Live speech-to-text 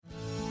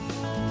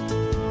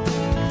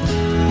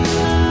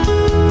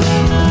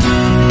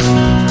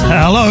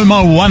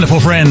my wonderful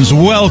friends.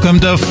 Welcome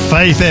to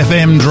Faith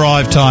FM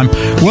Drive Time.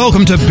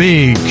 Welcome to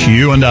Big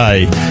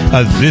Q&A.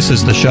 This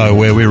is the show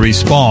where we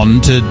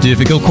respond to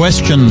difficult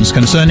questions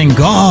concerning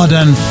God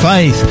and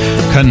faith,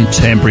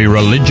 contemporary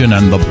religion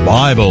and the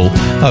Bible.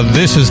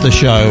 This is the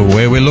show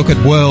where we look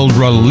at world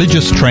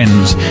religious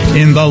trends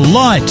in the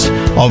light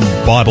of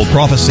Bible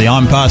prophecy.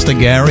 I'm Pastor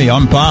Gary.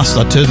 I'm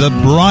pastor to the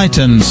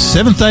Brighton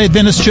Seventh-day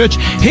Adventist Church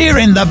here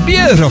in the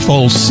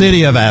beautiful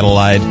city of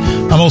Adelaide.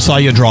 I'm also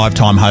your Drive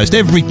Time host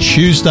every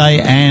Tuesday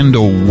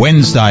and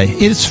Wednesday.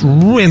 It's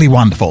really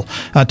wonderful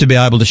to be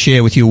able to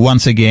share with you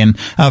once again.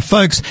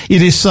 Folks,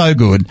 it is so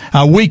good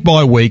week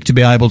by week to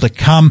be able to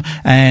come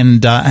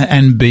and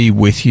be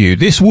with you.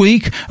 This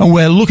week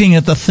we're looking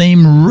at the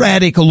theme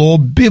radical or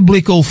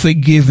biblical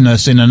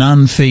forgiveness in an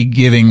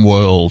unforgiving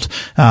world.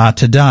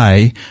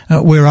 Today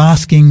we're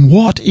asking,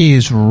 what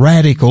is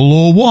radical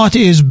or what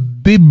is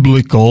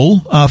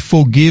biblical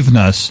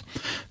forgiveness?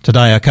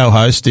 Today our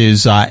co-host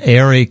is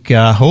Eric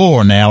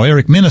Hoare. Now,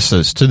 Eric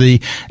ministers to the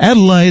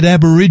Adelaide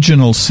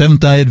Aboriginal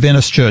Seventh-day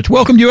Adventist Church.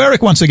 Welcome to you,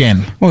 Eric, once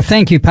again. Well,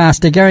 thank you,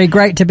 Pastor Gary.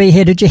 Great to be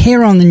here. Did you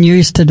hear on the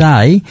news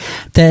today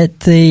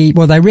that they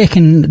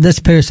reckon this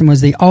person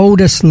was the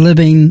oldest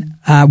living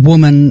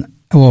woman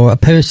or a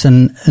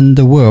person in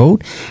the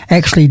world,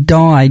 actually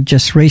died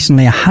just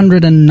recently,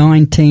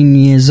 119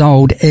 years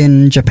old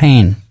in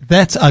Japan.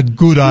 That's a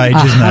good age,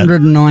 isn't it?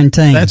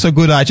 119. That's a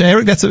good age.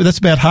 Eric, that's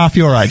about half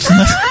your age, isn't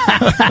it?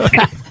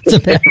 That's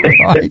about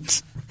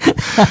right.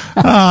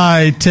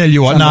 I tell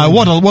you what, no,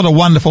 what a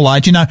wonderful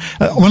age. You know,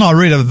 when I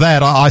read of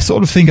that, I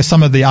sort of think of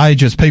some of the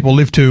ages people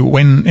lived to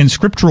when in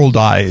scriptural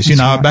days, you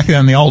know, back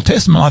in the Old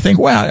Testament. I think,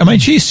 wow, I mean,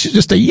 she's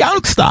just a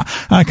youngster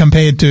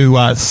compared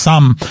to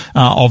some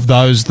of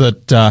those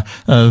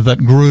that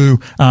grew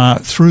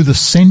through the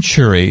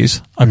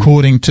centuries,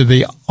 according to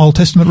the Old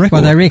Testament record.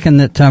 Well, they reckon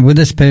that with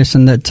this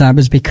person that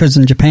was because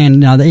in Japan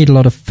they eat a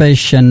lot of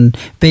fish and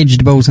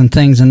vegetables and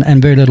things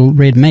and very little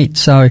red meat.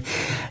 So,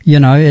 you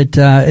know,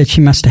 she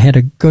must have had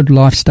a good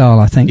lifestyle,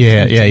 I think.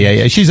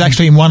 Yeah. She's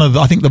actually in one of,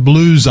 I think, the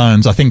blue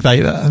zones, I think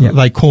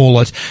they call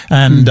it.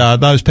 And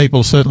those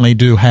people certainly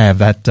do have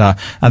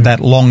that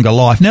longer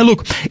life. Now,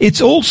 look,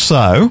 it's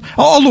also,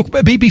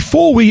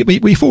 before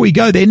we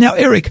go there, now,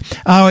 Eric,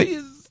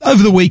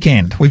 over the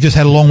weekend, we've just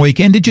had a long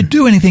weekend. Did you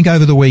do anything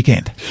over the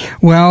weekend?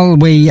 Well,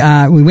 we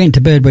went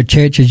to Birdwood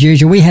Church as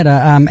usual. We had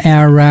our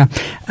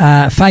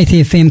Faith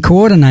FM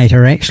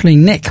coordinator, actually.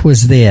 Nick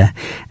was there,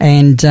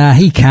 and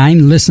he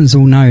came. Listeners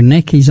will know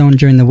Nick. He's on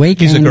during the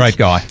week. He's a great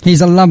guy. He's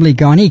a lovely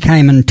guy, and he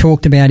came and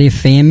talked about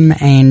FM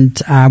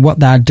and what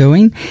they're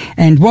doing.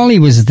 And while he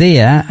was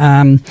there,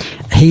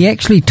 he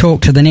actually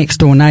talked to the next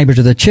door neighbour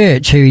to the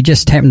church, who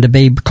just happened to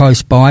be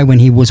close by when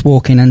he was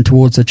walking in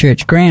towards the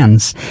church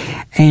grounds,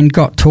 and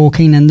got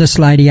talking, and this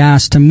lady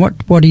asked him,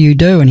 what do you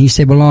do? And he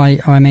said, well,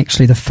 I'm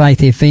actually the Faith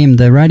FM,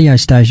 the radio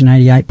station,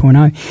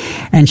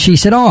 88.0. And she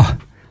said,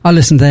 I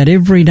listen to that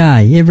every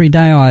day. Every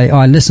day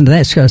I listen to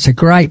that. It's a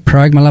great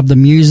program. I love the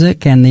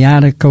music and the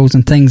articles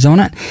and things on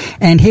it.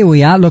 And here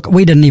we are. Look,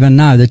 we didn't even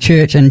know the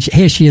church, and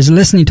here she is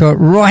listening to it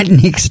right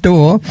next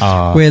door,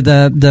 where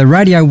the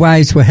radio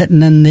waves were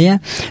hitting in there.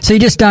 So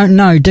you just don't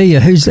know, do you,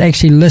 who's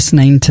actually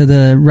listening to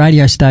the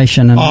radio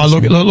station? And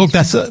look,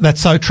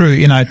 that's so true.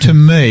 You know, to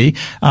me,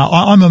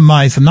 I'm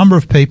amazed the number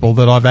of people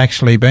that I've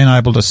actually been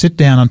able to sit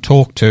down and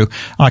talk to.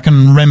 I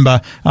can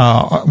remember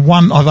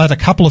I've had a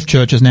couple of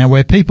churches now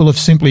where people have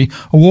simply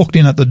walked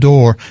in at the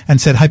door and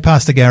said, hey,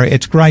 Pastor Gary,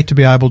 it's great to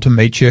be able to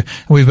meet you.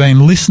 We've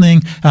been listening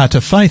to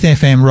Faith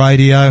FM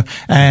radio,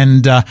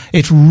 and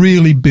it's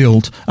really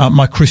built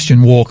my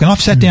Christian walk. And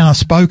I've sat down, I've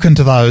spoken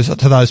to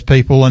those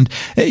people, and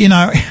you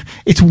know,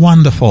 it's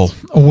wonderful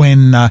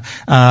when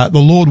the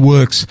Lord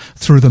works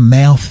through the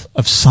mouth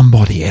of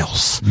somebody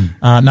else.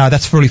 No,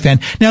 that's really fan.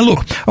 Now,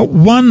 look,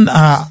 one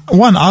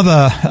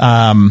other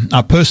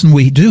person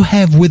we do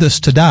have with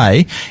us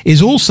today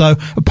is also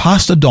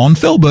Pastor Don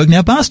Felberg.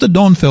 Now, Pastor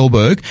Don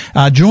Felberg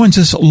joins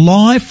us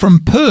live from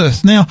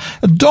Perth. Now,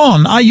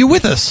 Don, are you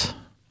with us?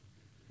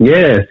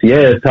 Yes.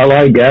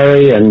 Hello,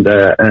 Gary and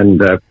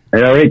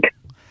Eric.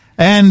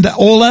 And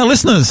all our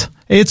listeners.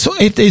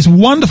 It is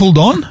wonderful,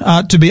 Don,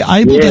 to be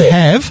able to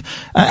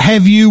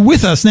have you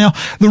with us. Now,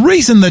 the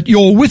reason that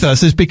you're with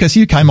us is because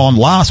you came on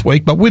last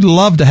week, but we'd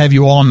love to have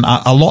you on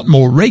a lot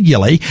more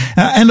regularly.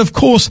 And of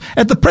course,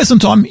 at the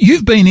present time,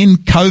 you've been in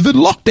COVID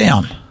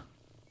lockdown.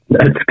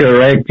 That's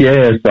correct,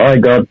 yes. I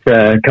got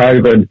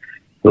COVID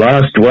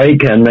last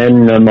week, and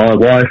then my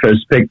wife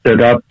has picked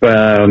it up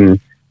through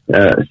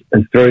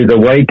the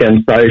week,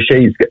 and so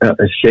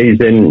she's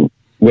in.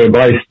 We're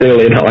both still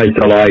in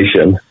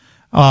isolation.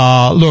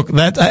 Look,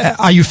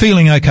 are you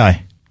feeling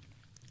okay?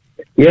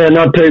 Yeah,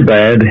 not too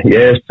bad,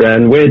 yes,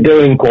 and we're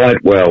doing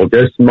quite well,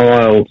 just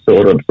mild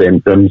sort of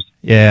symptoms.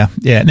 Yeah.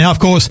 Now, of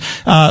course,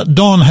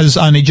 Don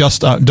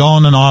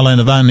and Eileen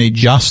have only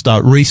just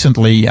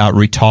recently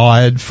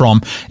retired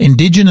from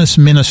Indigenous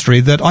ministry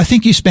that I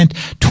think you spent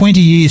 20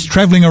 years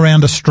travelling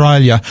around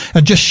Australia,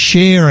 just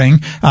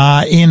sharing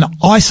in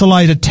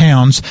isolated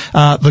towns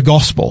the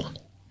gospel.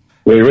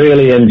 We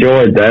really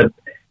enjoyed that.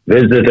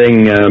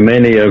 visiting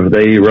many of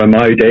the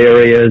remote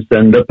areas,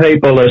 and the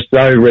people are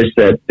so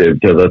receptive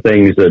to the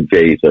things of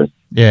Jesus.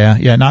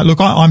 Yeah. No, look,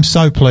 I'm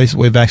so pleased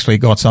we've actually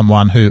got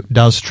someone who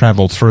does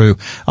travel through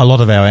a lot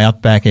of our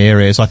outback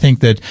areas. I think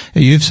that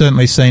you've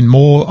certainly seen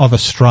more of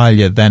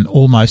Australia than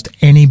almost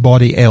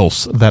anybody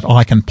else that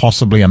I can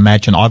possibly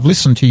imagine. I've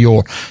listened to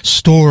your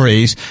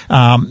stories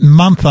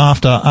month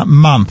after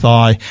month.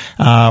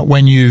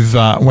 When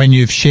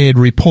you've shared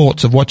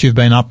reports of what you've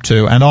been up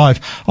to, and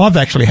I've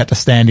actually had to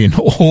stand in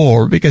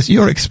awe because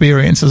your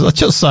experiences are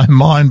just so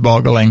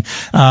mind-boggling.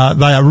 They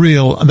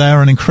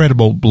are an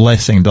incredible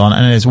blessing, Don,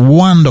 and it's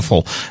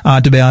wonderful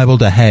to be able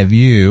to have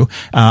you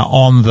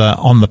on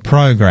the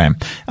program.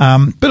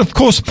 But of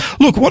course,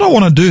 look, what I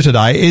want to do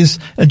today is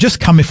just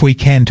come, if we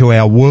can, to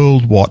our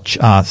World Watch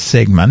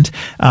segment,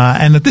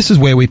 and this is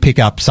where we pick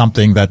up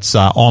something that's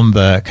on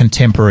the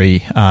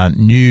contemporary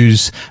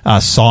news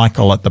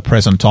cycle at the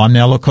present time.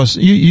 Now, look, because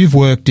you've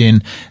worked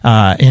in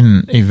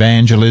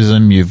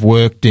evangelism, you've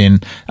worked in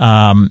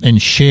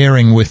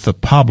sharing with the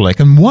public,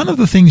 and one of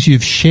the things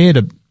you've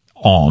shared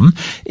on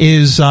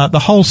is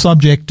the whole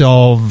subject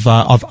of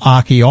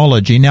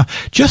archaeology. Now,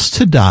 just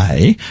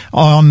today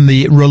on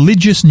the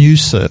Religious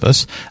News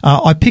Service,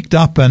 I picked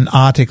up an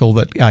article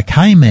that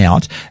came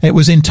out. It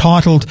was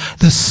entitled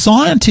 "The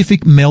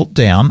Scientific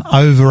Meltdown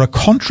Over a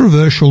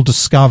Controversial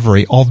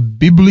Discovery of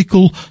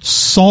Biblical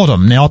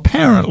Sodom." Now,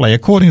 apparently,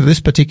 according to this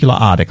particular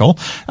article,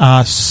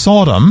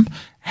 Sodom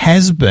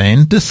has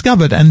been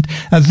discovered, and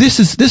this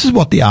is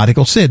what the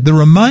article said. The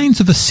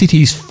remains of a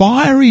city's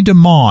fiery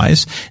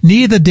demise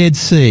near the Dead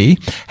Sea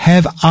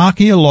have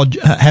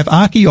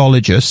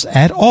archaeologists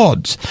at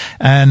odds,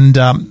 and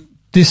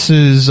this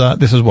is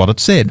what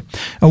it said.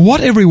 What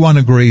everyone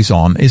agrees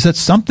on is that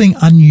something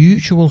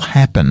unusual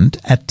happened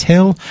at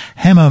Tel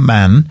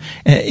Hammerman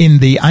in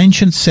the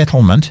ancient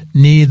settlement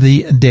near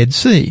the Dead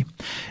Sea.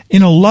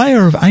 In a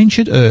layer of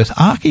ancient earth,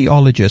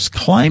 archaeologists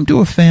claim to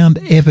have found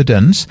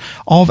evidence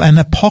of an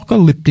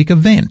apocalyptic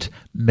event: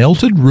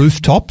 melted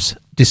rooftops,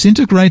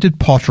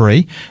 disintegrated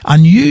pottery,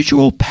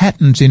 unusual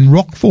patterns in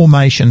rock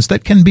formations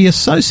that can be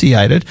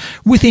associated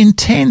with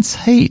intense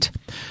heat.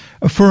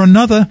 For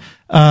another,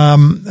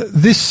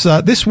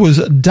 this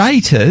was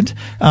dated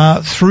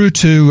through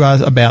to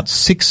about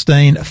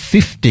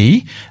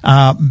 1650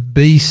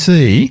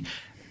 BC.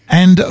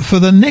 And for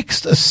the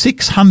next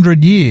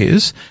 600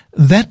 years,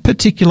 that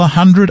particular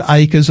 100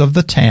 acres of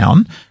the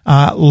town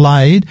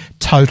laid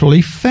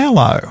totally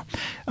fallow.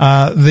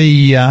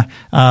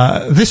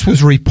 This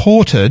was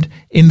reported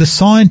in the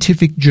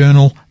scientific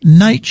journal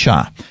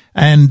Nature,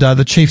 and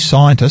the chief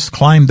scientist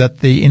claimed that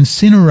the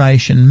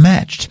incineration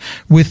matched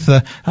with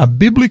the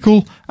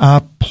biblical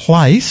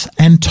place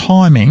and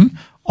timing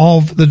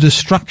of the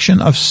destruction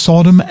of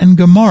Sodom and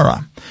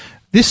Gomorrah.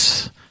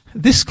 This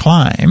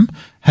claim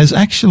has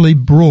actually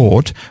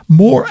brought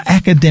more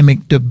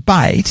academic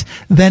debate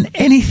than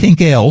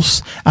anything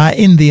else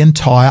in the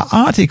entire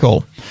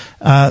article.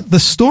 The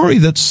story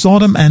that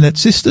Sodom and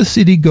its sister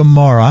city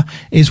Gomorrah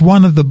is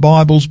one of the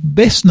Bible's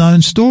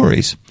best-known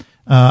stories.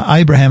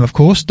 Abraham, of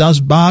course,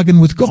 does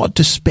bargain with God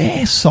to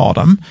spare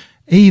Sodom,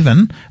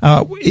 even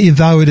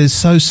though it is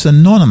so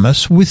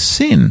synonymous with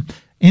sin,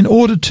 in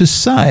order to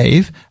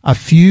save a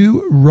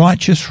few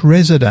righteous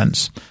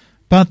residents.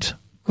 But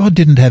God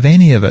didn't have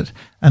any of it,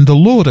 and the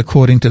Lord,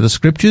 according to the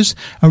Scriptures,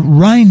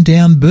 rained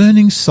down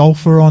burning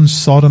sulphur on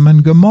Sodom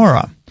and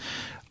Gomorrah.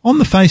 On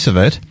the face of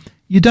it,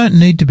 you don't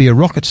need to be a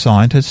rocket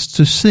scientist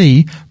to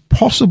see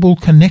possible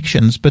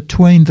connections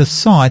between the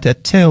site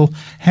at Tel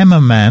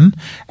Hammerman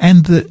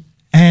and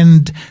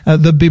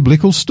the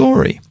biblical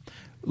story.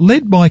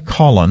 Led by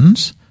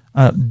Collins,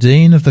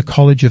 Dean of the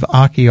College of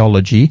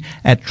Archaeology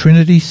at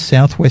Trinity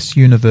Southwest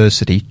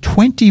University,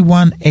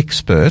 21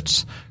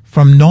 experts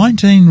from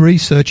 19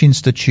 research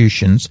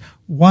institutions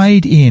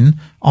weighed in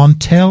on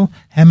Tel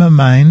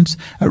Hammerman's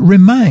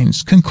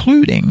remains,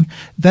 concluding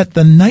that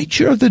the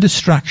nature of the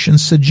destruction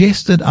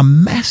suggested a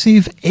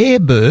massive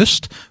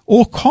airburst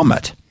or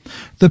comet.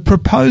 The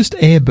proposed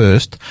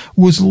airburst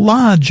was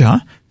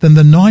larger than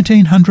the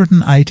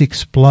 1908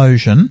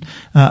 explosion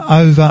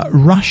over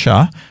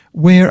Russia,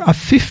 where a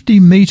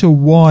 50-metre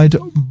wide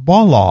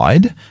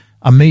bolide,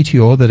 a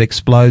meteor that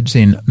explodes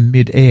in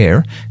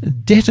mid-air,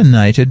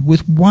 detonated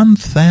with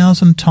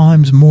 1,000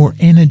 times more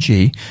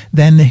energy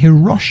than the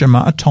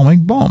Hiroshima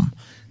atomic bomb.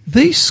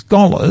 These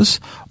scholars,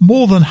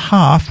 more than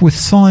half with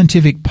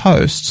scientific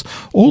posts,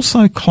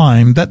 also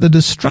claim that the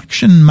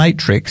destruction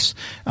matrix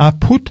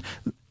put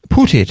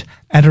it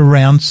at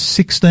around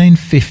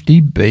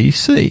 1650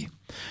 BC.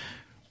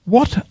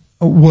 What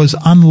was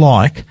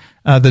unlike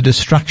the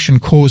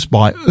destruction caused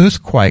by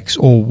earthquakes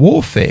or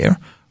warfare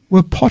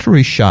were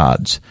pottery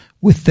shards,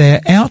 with their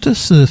outer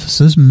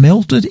surfaces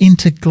melted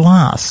into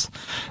glass.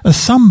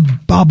 Some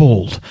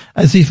bubbled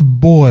as if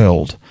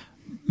boiled.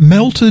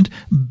 It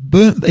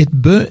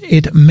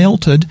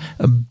melted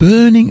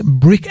burning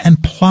brick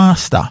and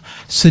plaster,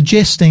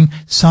 suggesting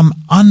some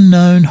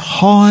unknown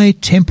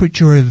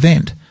high-temperature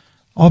event.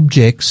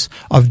 Objects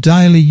of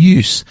daily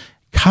use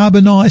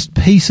carbonized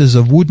pieces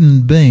of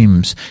wooden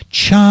beams,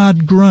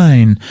 charred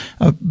grain,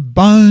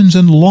 bones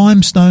and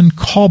limestone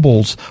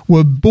cobbles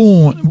were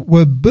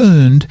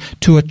burned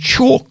to a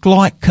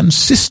chalk-like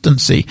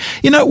consistency.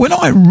 You know, when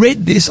I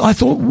read this, I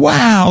thought,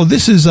 wow,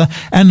 this is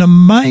an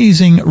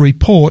amazing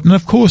report. And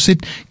of course,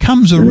 it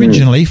comes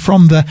originally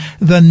from the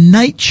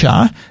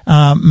Nature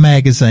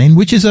magazine,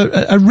 which is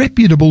a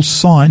reputable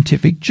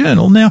scientific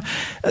journal. Now,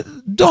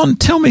 Don,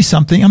 tell me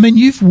something. I mean,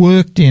 you've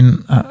worked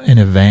in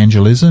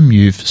evangelism,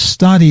 you've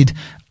studied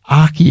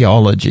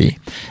archaeology.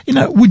 You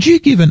know, would you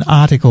give an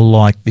article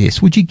like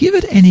this, would you give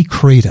it any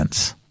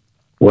credence?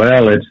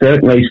 Well, it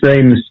certainly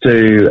seems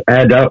to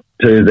add up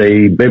to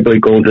the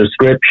biblical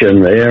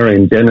description there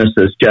in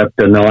Genesis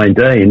chapter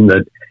 19,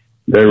 that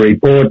the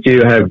report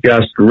you have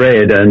just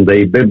read and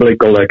the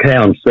biblical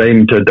accounts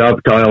seem to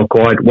dovetail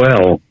quite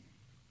well.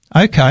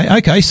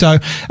 Okay. So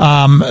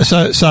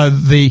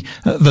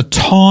the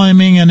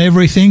timing and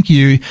everything,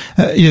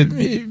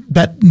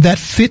 that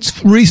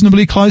fits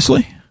reasonably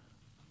closely.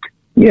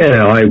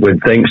 Yeah, I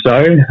would think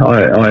so.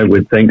 I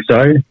would think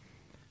so.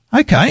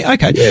 Okay.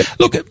 Yeah.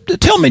 Look,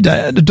 tell me,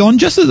 Don,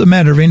 just as a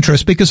matter of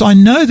interest, because I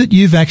know that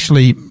you've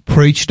actually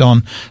preached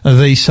on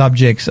these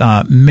subjects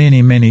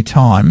many, many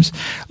times.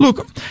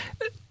 Look,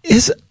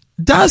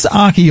 does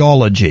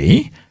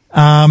archaeology,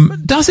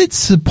 does it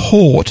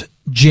support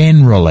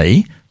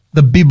generally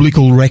the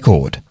biblical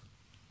record?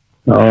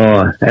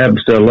 Oh,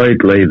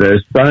 absolutely.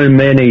 There's so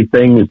many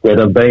things that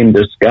have been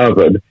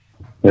discovered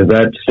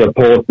that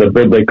support the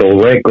biblical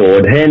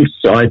record. Hence,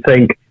 I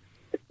think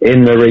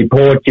in the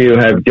report you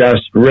have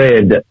just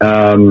read,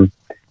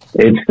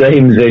 it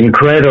seems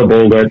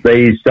incredible that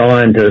these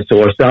scientists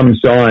or some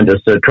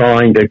scientists are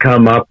trying to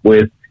come up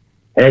with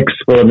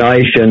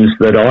explanations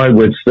that I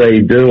would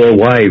say do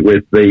away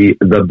with the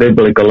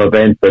biblical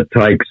event that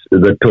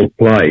took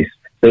place.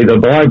 See, the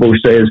Bible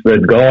says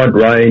that God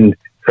rained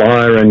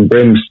fire and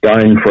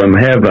brimstone from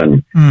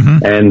heaven,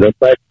 and the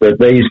fact that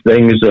these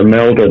things are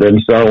melted and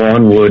so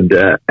on would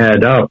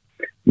add up.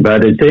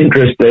 But it's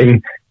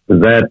interesting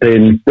that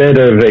instead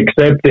of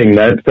accepting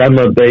that, some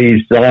of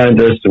these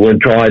scientists would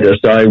try to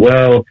say,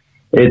 well,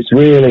 it's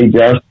really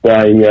just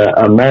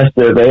a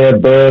massive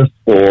airburst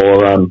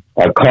or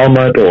a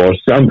comet or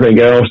something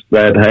else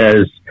that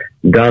has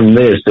done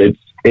this.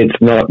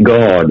 It's not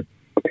God.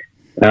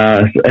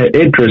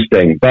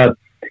 Interesting, but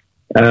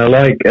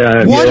why do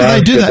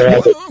they do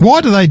that?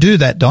 Why do they do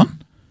that, Don?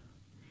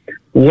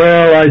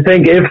 Well, I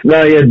think if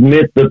they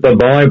admit that the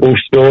Bible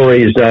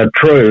stories are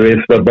true,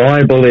 if the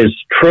Bible is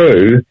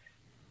true,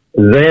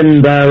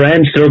 then they're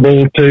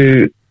answerable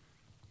to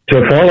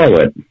follow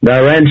it.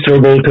 They're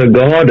answerable to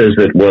God, as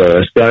it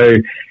were. So,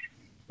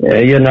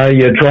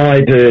 you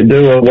try to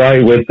do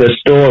away with the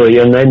story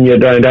and then you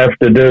don't have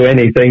to do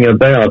anything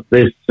about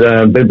this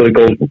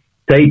biblical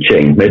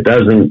teaching. It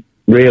doesn't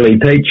really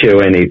teach you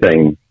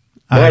anything.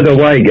 By the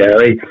way,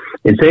 Gary,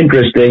 it's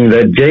interesting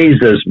that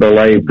Jesus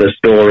believed the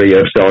story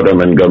of Sodom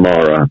and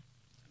Gomorrah.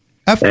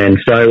 And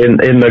so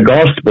in the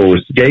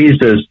Gospels,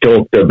 Jesus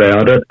talked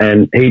about it,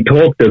 and he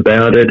talked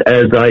about it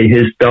as a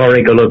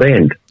historical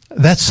event.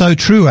 That's so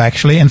true,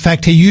 actually. In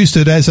fact, he used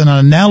it as an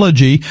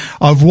analogy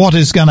of what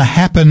is going to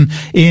happen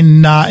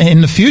in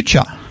the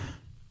future.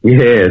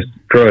 Yes,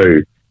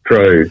 true.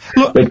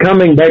 Look, but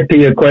coming back to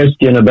your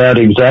question about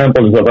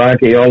examples of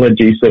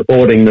archaeology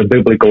supporting the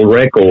biblical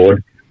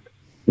record,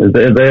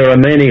 there are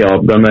many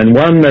of them, and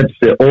one that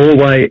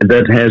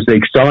has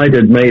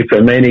excited me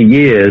for many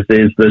years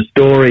is the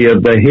story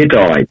of the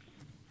Hittites.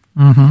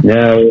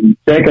 Now, in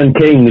 2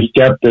 Kings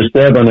chapter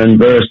 7 and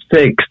verse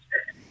 6,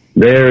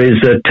 there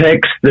is a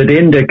text that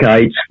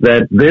indicates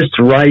that this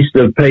race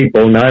of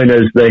people known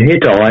as the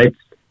Hittites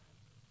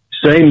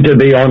seem to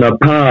be on a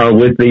par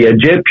with the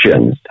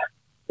Egyptians.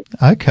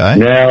 Okay.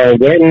 Now,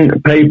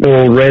 when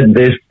people read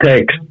this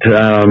text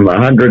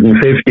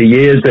 150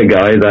 years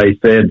ago, they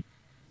said,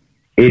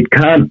 it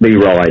can't be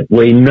right.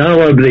 We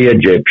know of the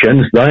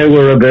Egyptians. They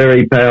were a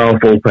very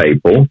powerful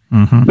people,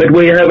 but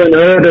we haven't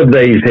heard of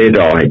these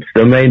Hittites.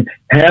 I mean,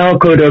 how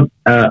could a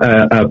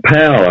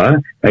power,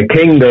 a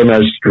kingdom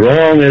as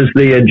strong as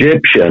the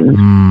Egyptians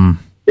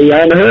be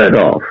unheard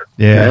of?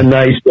 Yeah. And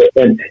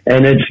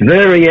it's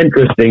very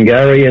interesting,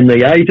 Gary. In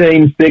the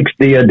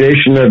 1860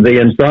 edition of the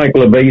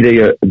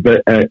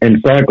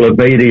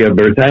Encyclopedia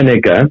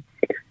Britannica,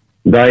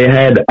 they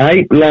had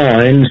 8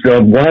 lines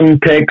of one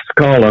text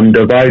column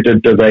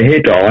devoted to the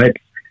Hittites,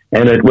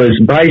 and it was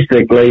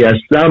basically a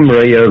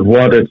summary of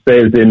what it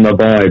says in the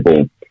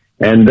Bible.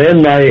 And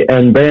then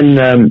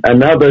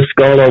another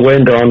scholar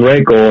went on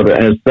record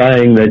as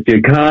saying that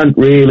you can't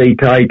really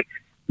take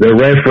the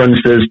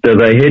references to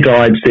the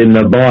Hittites in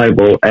the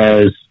Bible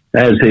as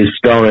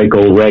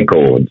historical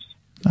records.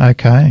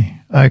 Okay.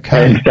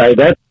 And so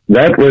that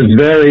was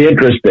very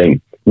interesting.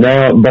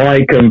 Now,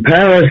 by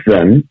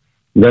comparison,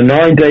 the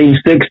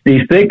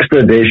 1966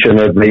 edition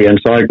of the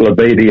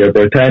Encyclopedia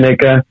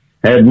Britannica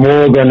had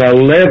more than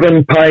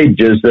 11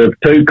 pages of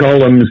 2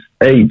 columns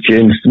each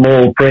in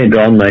small print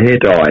on the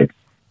Hittites.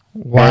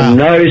 Wow. And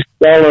no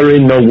scholar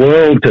in the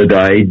world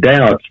today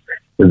doubts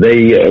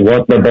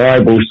what the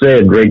Bible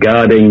said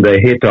regarding the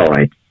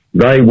Hittites.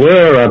 They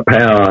were a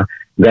power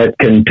that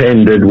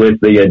contended with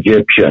the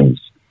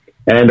Egyptians.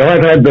 And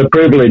I've had the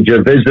privilege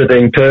of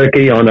visiting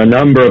Turkey on a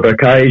number of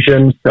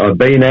occasions. I've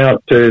been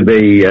out to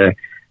the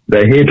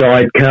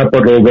Hittite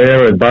capital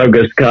there at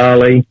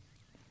Boğazkale,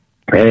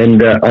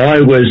 and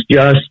I was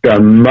just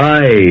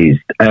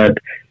amazed at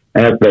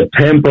the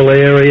temple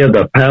area,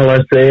 the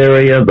palace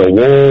area, the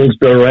walls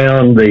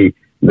around the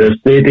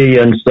city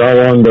and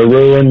so on, the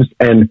ruins.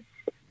 And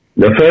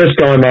the first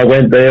time I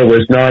went there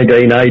was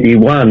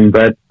 1981,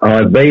 but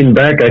I've been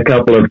back a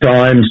couple of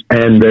times,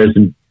 and there's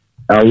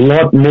a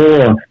lot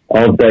more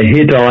of the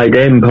Hittite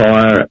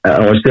empire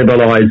or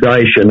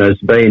civilization has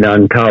been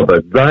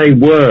uncovered. They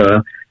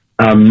were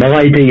a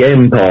mighty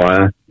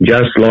empire,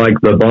 just like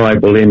the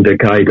Bible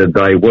indicated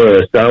they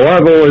were. So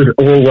I've always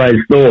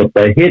thought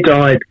the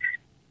Hittite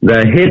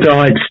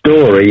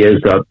story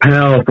is a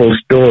powerful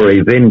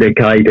story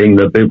vindicating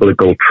the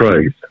biblical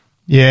truth.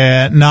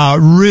 Yeah, no, I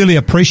really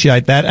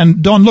appreciate that.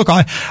 And Don, look,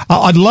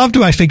 I'd love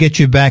to actually get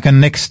you back in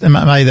maybe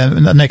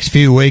the next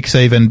few weeks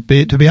even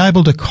to be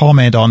able to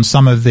comment on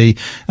some of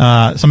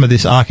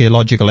this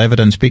archaeological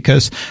evidence,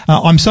 because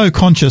I'm so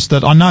conscious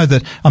that I know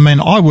that, I mean,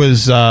 I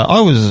was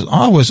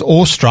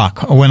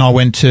awestruck when I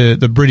went to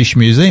the British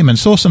Museum and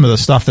saw some of the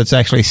stuff that's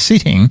actually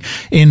sitting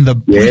in the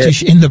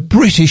British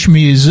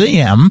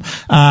Museum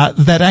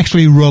that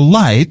actually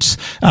relates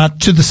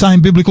to the same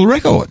biblical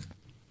record.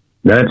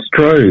 That's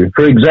true.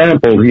 For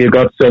example, you've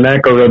got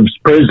Sennacherib's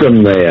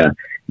prism there.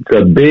 It's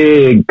a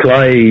big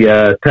clay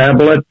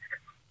tablet,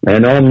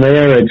 and on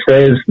there it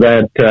says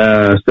that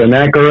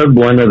Sennacherib,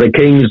 one of the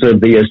kings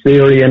of the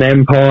Assyrian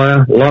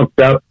Empire,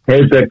 locked up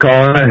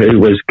Hezekiah, who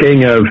was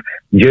king of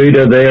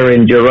Judah there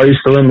in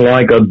Jerusalem,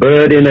 like a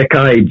bird in a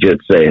cage,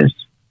 it says.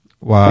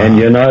 Wow. And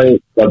you know,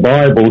 the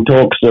Bible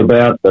talks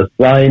about the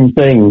same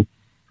thing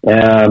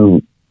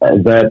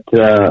that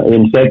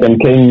in 2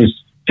 Kings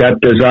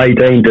chapters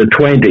 18 to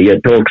 20,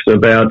 it talks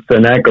about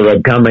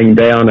Sennacherib coming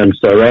down and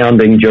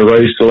surrounding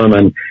Jerusalem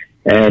and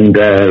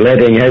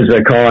letting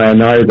Hezekiah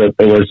know that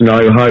there was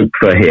no hope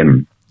for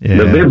him. Yeah.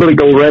 The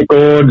biblical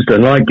records,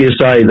 and like you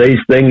say, these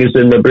things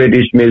in the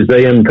British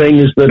Museum,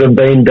 things that have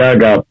been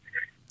dug up,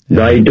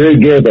 they do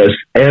give us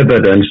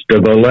evidence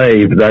to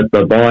believe that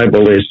the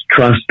Bible is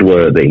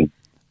trustworthy.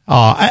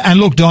 And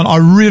look, Don, I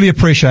really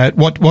appreciate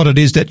what it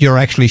is that you're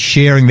actually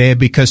sharing there,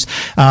 because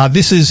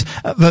this is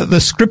the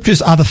scriptures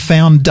are the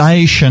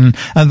foundation,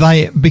 and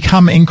they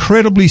become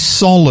incredibly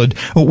solid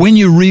when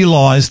you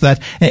realise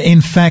that,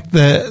 in fact,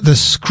 the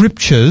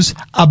scriptures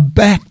are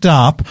backed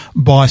up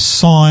by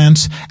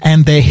science,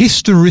 and their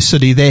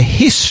historicity, their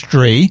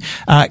history,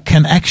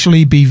 can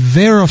actually be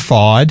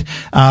verified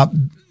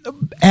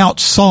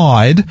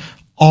outside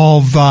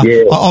of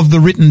the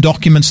written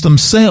documents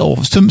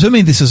themselves. To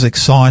me, this is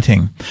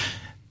exciting.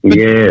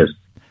 Yes.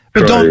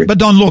 But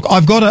Don, look,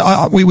 I've got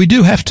to. We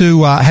do have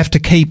to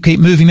keep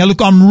moving. Now,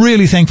 look, I'm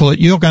really thankful that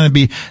you're going to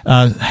be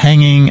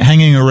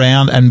hanging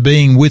around and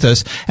being with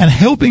us and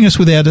helping us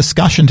with our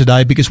discussion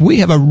today, because we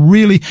have a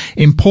really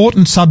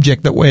important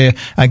subject that we're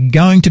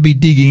going to be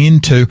digging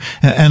into.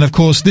 And of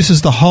course, this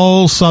is the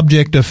whole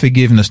subject of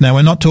forgiveness. Now,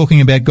 we're not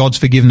talking about God's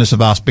forgiveness of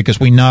us, because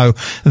we know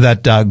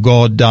that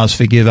God does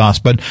forgive us,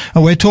 but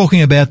we're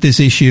talking about this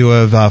issue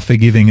of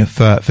forgiving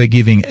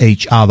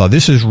each other.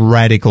 This is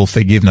radical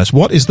forgiveness.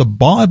 What is the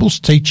Bible's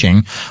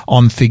teaching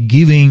on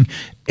forgiving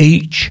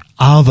each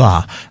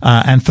other?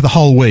 And for the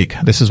whole week,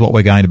 this is what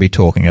we're going to be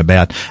talking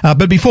about.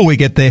 But before we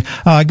get there,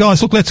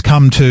 guys, look, let's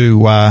come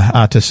to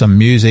some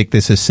music.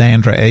 This is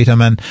Sandra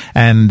Eterman,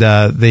 and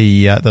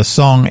the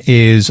song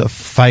is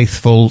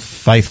Faithful,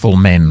 Faithful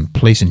Men.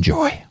 Please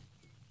enjoy.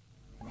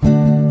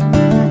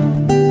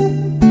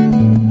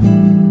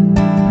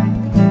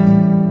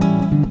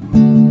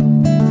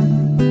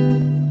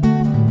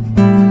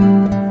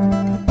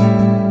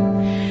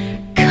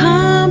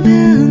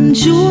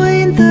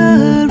 Join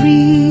the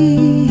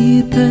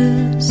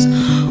reapers,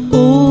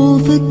 all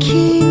the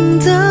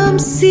kingdom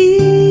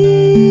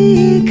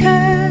seekers,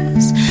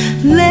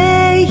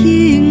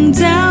 laying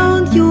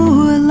down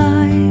your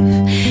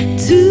life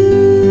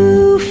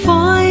to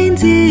find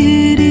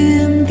it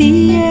in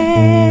the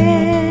air.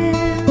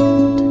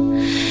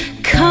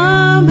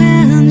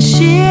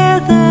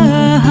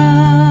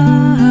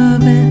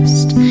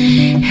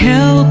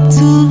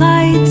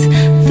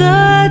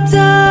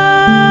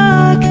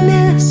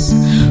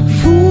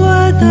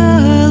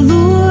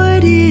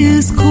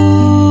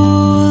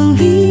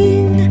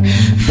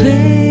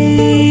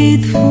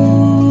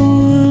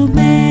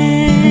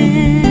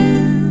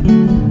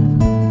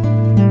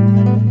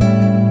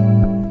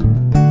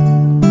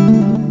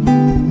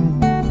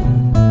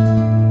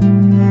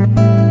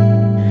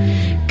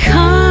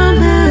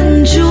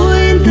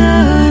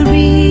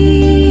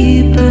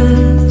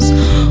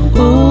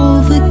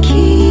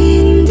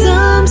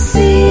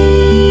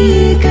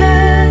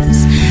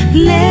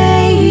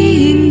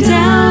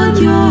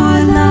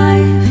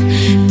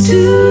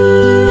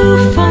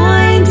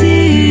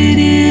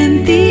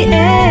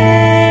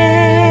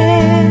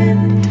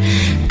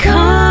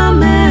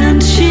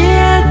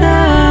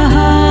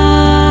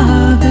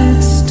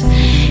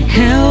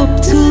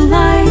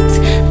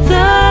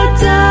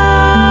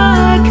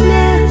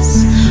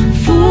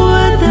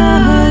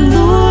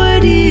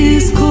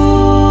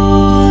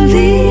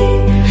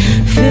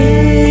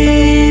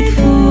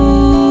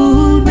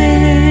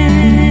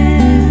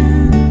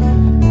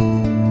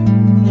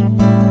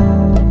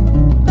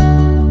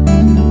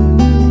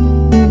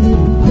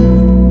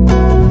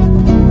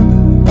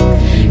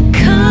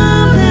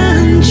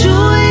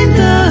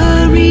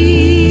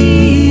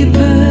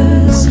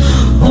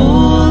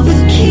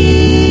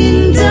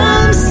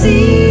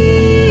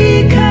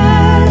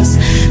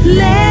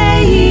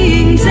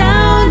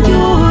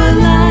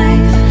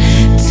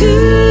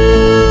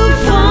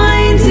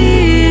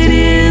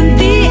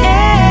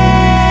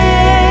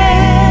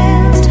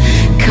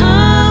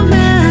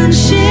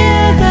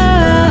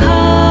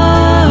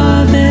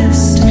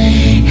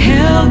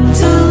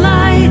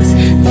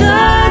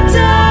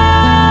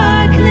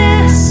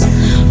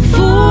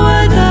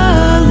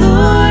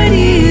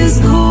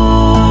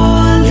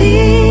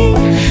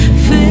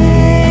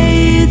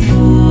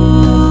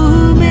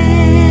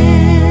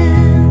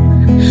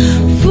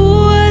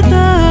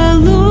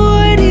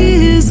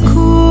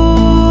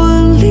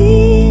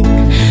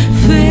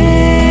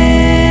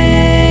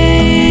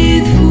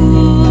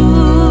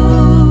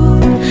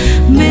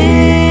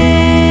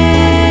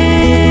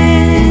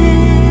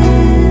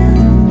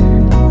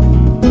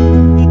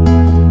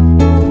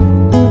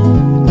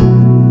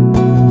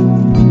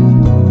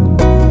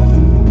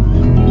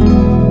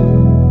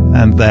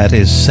 And that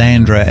is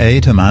Sandra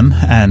Eterman,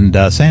 and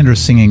Sandra's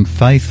singing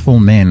 "Faithful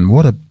Men."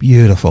 What a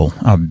beautiful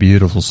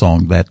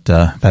song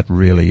that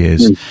really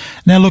is.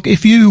 Now, look,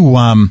 if you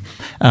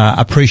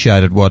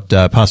appreciated what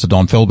Pastor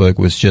Don Felberg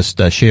was just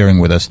sharing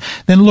with us,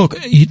 then look,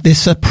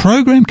 there's a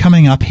program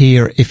coming up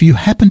here. If you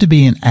happen to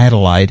be in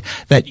Adelaide,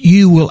 that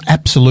you will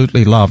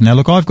absolutely love. Now,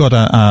 look, I've got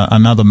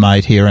another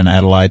mate here in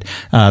Adelaide.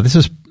 This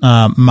is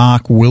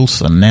Mark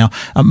Wilson. Now,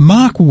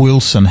 Mark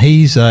Wilson,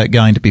 he's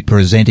going to be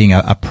presenting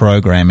a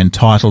program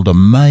entitled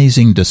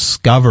Amazing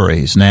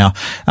Discoveries. Now,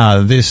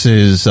 this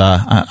is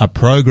a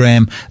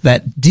program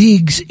that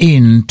digs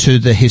into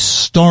the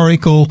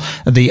historical,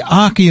 the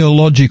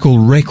archaeological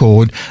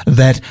record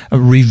that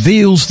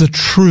reveals the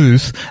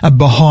truth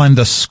behind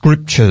the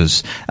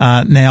scriptures.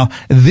 Now,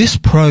 this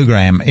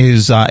program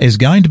is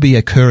going to be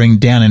occurring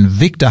down in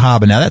Victor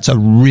Harbor. Now, that's a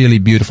really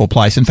beautiful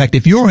place. In fact,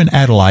 if you're in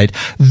Adelaide,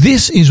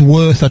 this is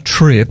worth a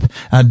trip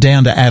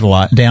down to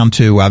Adelaide, down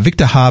to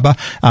Victor Harbor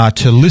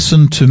to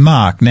listen to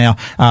Mark. Now,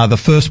 the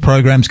first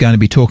program is going to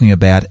be talking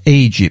about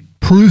Egypt,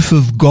 proof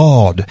of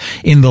God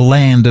in the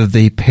land of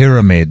the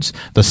pyramids.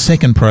 The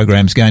second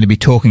program is going to be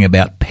talking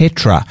about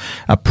Petra,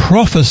 a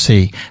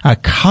prophecy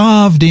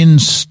carved in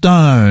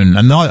stone.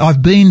 And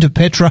I've been to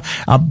Petra,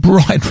 a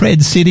bright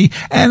red city,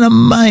 an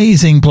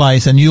amazing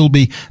place, and you'll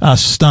be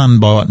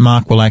stunned by what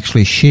Mark will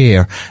actually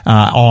share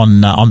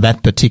on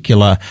that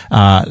particular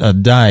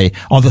day.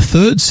 On the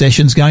third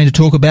session is going to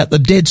talk about the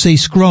Dead Sea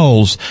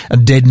Scrolls.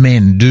 Dead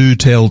men do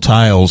tell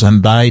tales,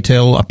 and they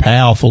tell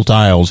powerful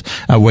tales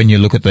when you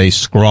look at these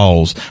scrolls.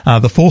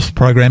 The fourth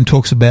program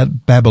talks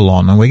about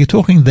Babylon, and we're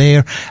talking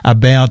there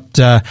about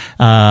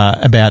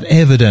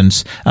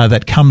evidence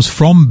that comes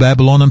from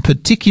Babylon, and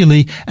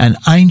particularly an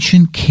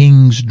ancient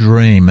king's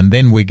dream. And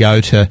then we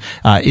go to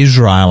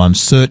Israel and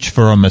search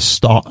for a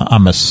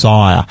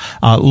Messiah.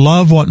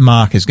 Love what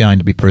Mark is going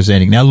to be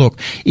presenting. Now, look,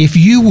 if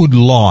you would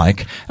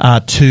like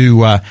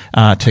to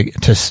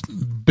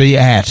be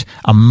at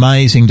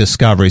Amazing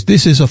Discoveries,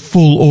 this is a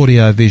full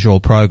audio-visual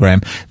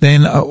program,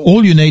 then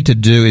all you need to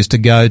do is to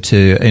go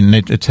to, and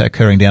it's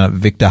occurring down at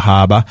Victor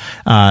Harbor.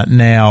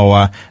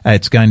 Now,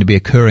 it's going to be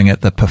occurring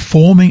at the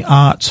Performing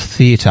Arts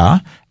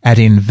Theatre at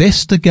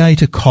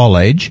Investigator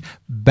College,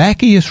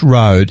 Bacchius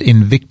Road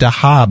in Victor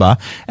Harbor,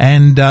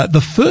 and the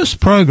first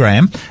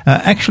program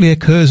actually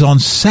occurs on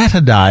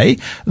Saturday,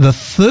 the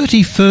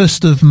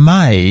 31st of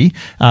May.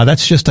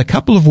 That's just a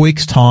couple of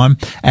weeks' time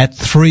at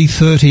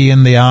 3:30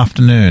 in the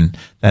afternoon.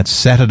 That's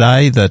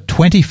Saturday, the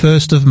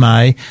 21st of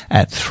May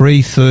at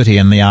 3:30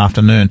 in the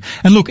afternoon.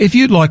 And look, if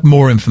you'd like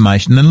more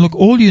information, then look,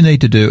 all you need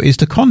to do is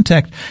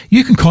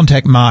you can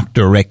contact Mark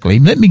directly.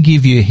 Let me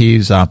give you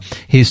his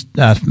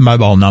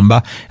mobile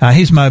number.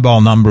 His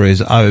mobile number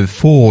is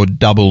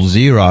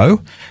 0400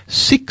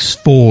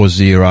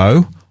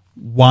 640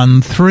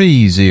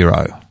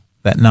 130.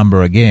 That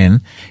number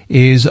again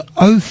is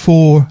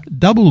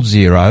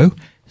 0400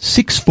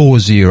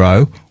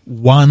 640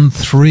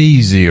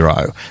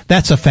 130.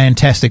 That's a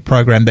fantastic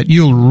program that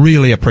you'll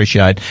really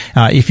appreciate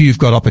if you've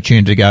got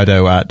opportunity to go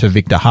to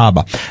Victor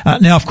Harbor.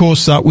 Now, of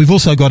course, we've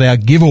also got our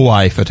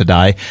giveaway for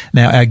today.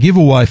 Now, our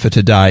giveaway for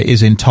today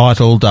is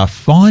entitled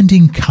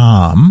Finding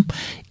Calm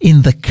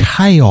in the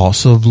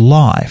Chaos of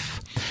Life.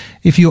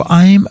 If you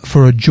aim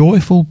for a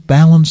joyful,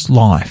 balanced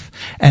life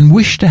and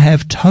wish to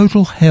have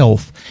total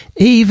health,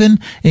 even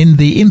in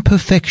the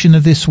imperfection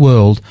of this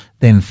world,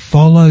 then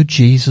follow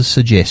Jesus'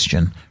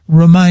 suggestion.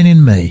 Remain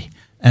in me,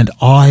 and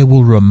I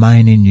will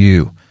remain in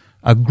you.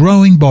 A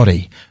growing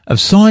body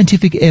of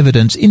scientific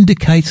evidence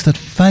indicates that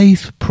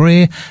faith,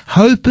 prayer,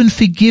 hope and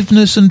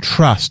forgiveness and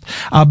trust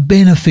are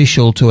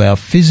beneficial to our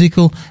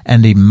physical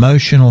and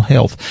emotional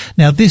health.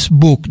 Now, this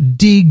book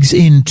digs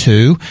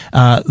into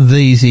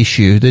these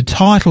issues. The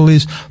title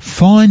is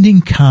Finding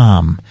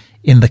Calm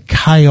in the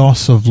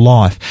Chaos of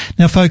Life.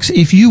 Now, folks,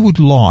 if you would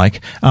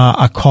like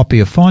a copy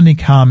of Finding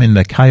Calm in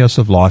the Chaos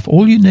of Life,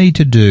 all you need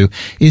to do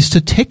is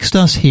to text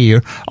us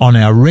here on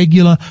our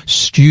regular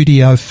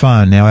studio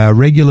phone. Now, our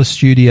regular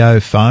studio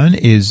phone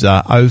is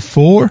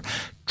 04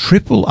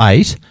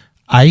 888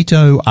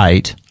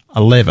 808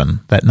 11.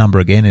 That number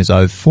again is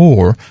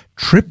 04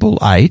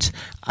 888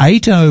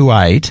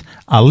 808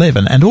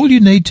 11, and all you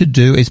need to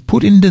do is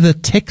put into the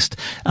text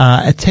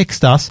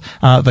us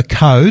the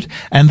code,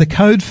 and the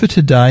code for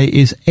today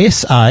is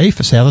SA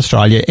for South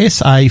Australia,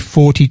 SA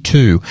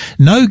 42.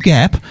 No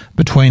gap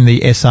between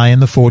the SA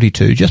and the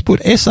 42. Just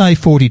put SA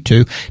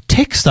 42.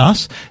 Text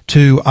us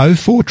to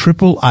 04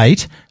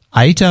 888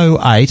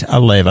 808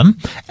 11,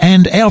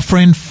 and our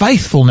friend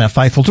Faithful, now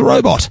Faithful's a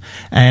robot,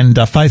 and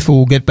Faithful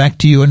will get back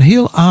to you, and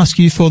he'll ask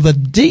you for the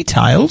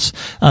details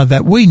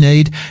that we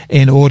need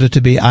in order to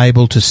be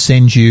able to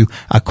send you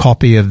a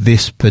copy of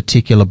this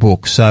particular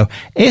book. So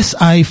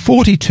SA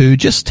 42,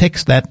 just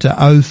text that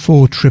to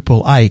 04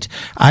 888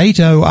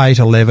 808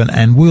 11,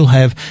 and we'll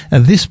have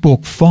this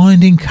book,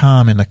 Finding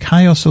Calm in the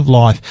Chaos of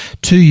Life,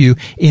 to you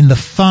in the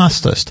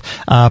fastest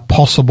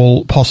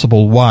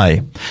possible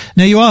way.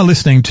 Now, you are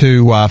listening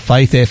to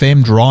Faith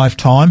FM Drive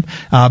Time,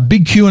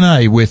 big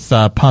Q&A with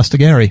Pastor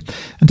Gary.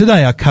 And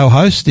today our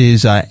co-host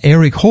is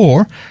Eric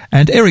Hoare,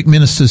 and Eric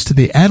ministers to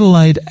the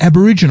Adelaide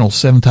Aboriginal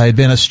Seventh-day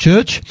Adventist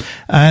Church.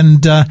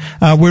 And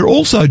we're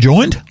also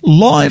joined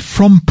live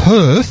from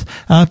Perth,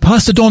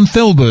 Pastor Don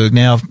Felberg.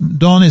 Now,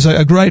 Don is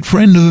a great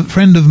friend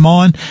of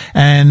mine,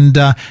 and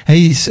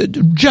he's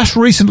just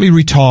recently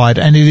retired,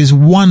 and it is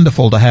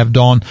wonderful to have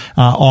Don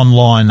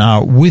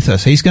online with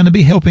us. He's going to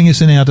be helping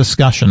us in our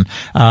discussion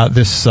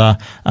this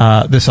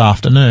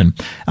afternoon.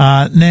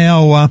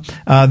 Now,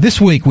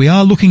 this week we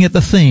are looking at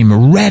the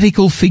theme,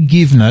 radical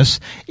forgiveness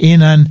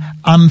in an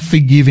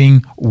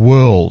unforgiving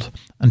world.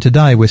 And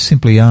today we're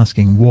simply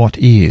asking, what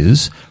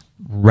is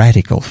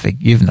radical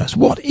forgiveness?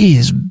 What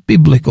is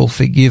biblical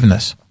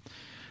forgiveness?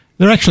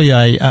 They're actually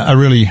a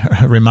really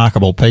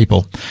remarkable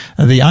people.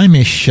 The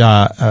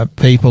Amish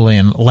people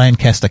in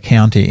Lancaster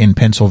County in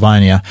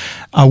Pennsylvania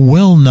are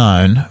well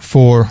known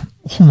for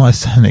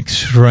almost an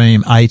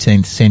extreme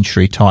 18th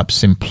century type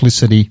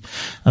simplicity.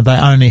 They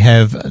only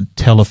have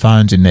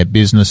telephones in their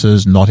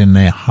businesses, not in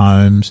their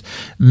homes.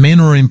 Men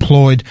are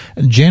employed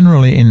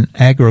generally in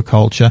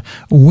agriculture.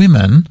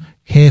 Women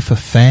care for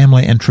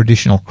family and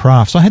traditional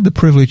crafts. I had the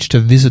privilege to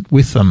visit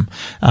with them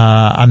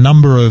a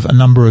number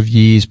of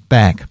years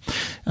back.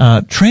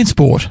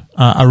 Transport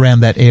around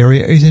that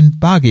area is in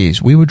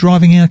buggies. We were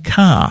driving our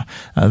car.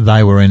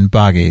 They were in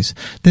buggies.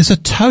 There's a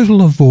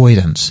total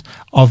avoidance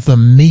of the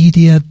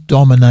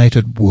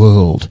media-dominated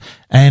world,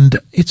 and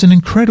it's an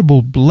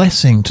incredible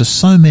blessing to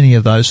so many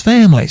of those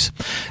families.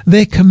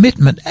 Their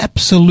commitment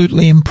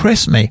absolutely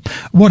impressed me.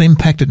 What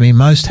impacted me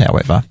most,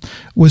 however,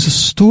 was a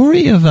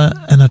story of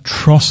an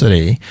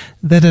atrocity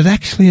that had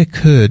actually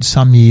occurred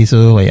some years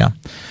earlier.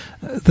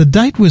 The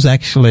date was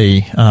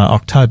actually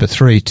October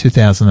 3,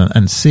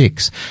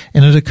 2006,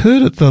 and it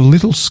occurred at the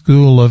little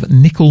school of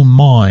Nickel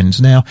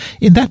Mines. Now,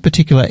 in that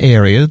particular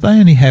area, they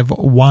only have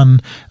one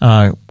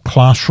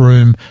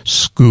classroom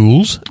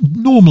schools,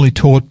 normally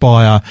taught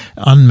by an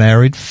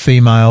unmarried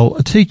female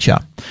teacher.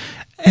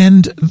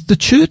 And the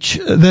church,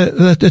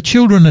 the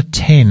children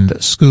attend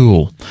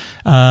school.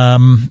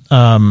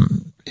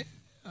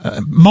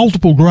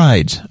 Multiple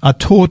grades are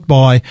taught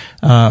by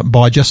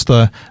just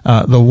the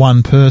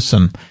one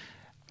person.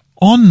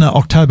 On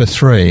October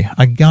 3,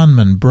 a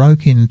gunman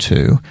broke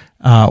into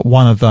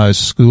one of those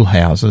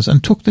schoolhouses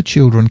and took the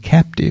children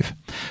captive.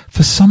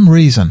 For some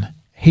reason,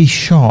 he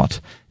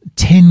shot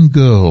 10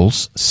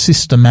 girls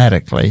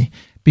systematically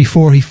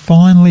before he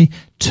finally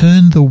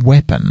turned the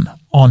weapon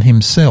on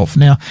himself.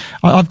 Now,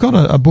 I've got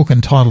a book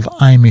entitled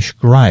Amish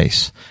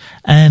Grace,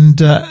 and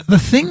the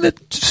thing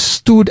that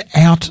stood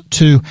out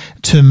to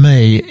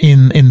me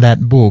in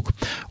that book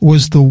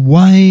was the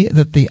way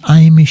that the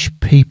Amish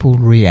people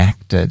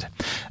reacted.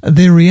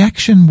 Their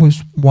reaction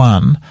was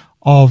one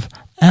of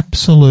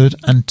absolute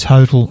and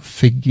total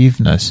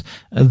forgiveness.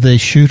 The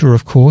shooter,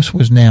 of course,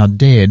 was now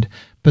dead,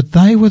 but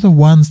they were the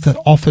ones that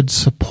offered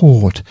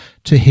support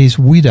to his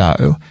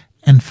widow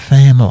and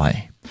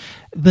family.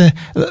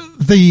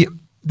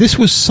 This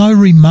was so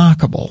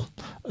remarkable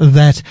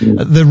that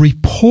the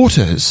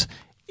reporters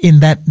in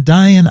that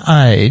day and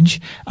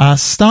age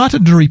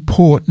started to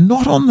report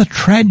not on the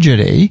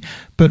tragedy,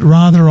 but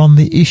rather on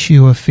the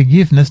issue of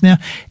forgiveness. Now,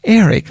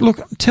 Eric, look,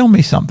 tell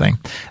me something.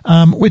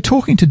 We're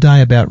talking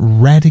today about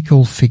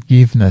radical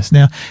forgiveness.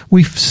 Now,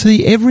 we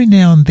see every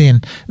now and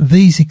then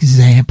these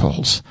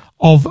examples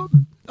of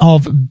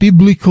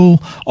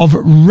biblical, of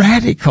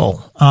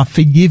radical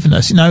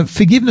forgiveness,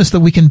 forgiveness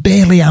that we can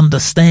barely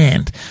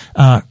understand,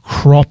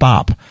 crop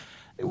up.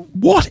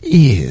 What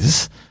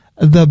is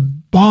the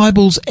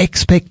Bible's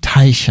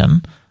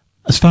expectation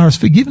as far as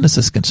forgiveness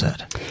is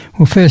concerned?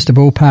 Well, first of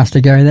all, Pastor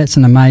Gary, that's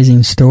an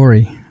amazing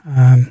story.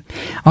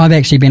 I've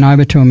actually been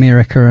over to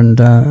America and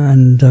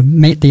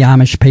met the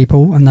Amish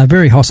people, and they're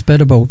very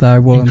hospitable. They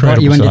will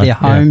invite you into their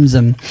homes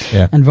and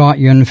invite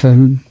you in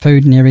for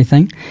food and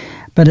everything.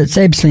 But it's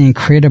absolutely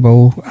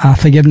incredible,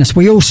 forgiveness.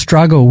 We all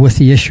struggle with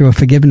the issue of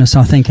forgiveness,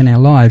 I think, in our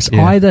lives.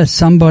 Yeah. Either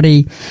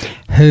somebody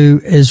who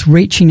is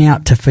reaching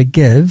out to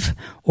forgive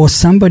or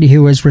somebody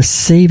who is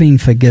receiving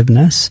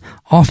forgiveness,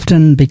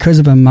 often because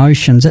of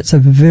emotions. It's a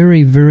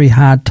very, very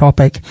hard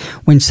topic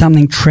when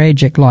something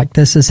tragic like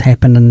this has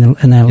happened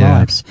in our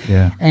lives.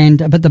 Yeah.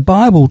 But the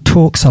Bible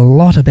talks a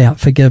lot about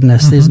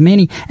forgiveness. Mm-hmm. There's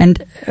many,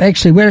 and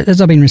actually, as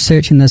I've been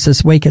researching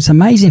this week, it's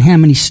amazing how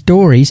many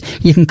stories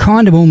you can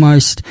kind of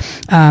almost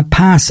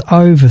pass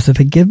over the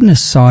forgiveness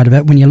side of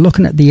it when you're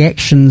looking at the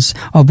actions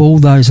of all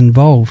those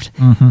involved.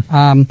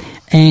 Mm-hmm.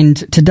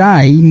 And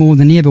today, more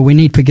than ever, we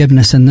need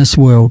forgiveness in this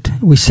world.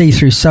 We see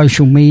through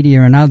social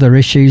media and other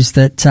issues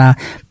that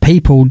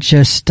people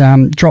just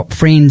drop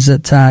friends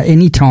at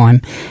any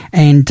time,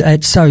 and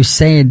it's so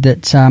sad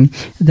that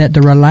that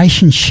the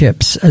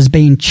relationships is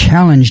being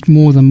challenged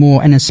more than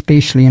more, and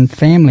especially in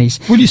families.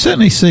 Well, you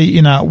certainly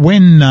see,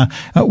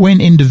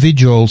 when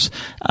individuals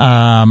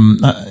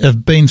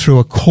have been through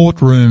a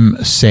courtroom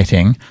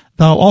setting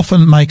they'll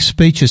often make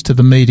speeches to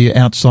the media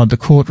outside the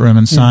courtroom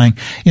and saying,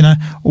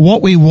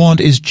 what we want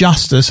is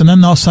justice, and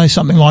then they'll say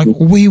something like,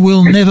 we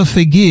will never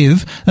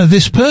forgive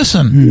this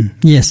person.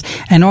 Yes,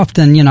 and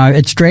often,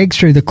 it's dragged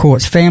through the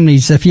courts.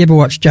 Families, if you ever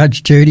watch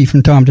Judge Judy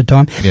from time to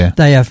time,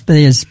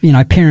 there's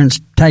parents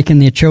taking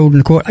their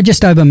children to court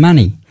just over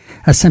money.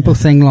 A simple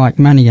thing like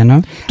money,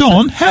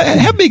 Don,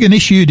 how big an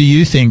issue do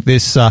you think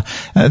this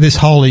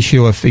whole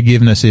issue of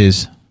forgiveness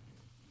is?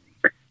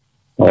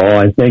 Oh,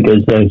 I think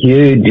it's a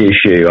huge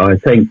issue. I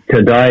think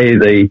today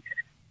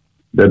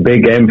the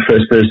big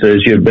emphasis, as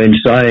you've been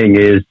saying,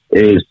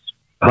 is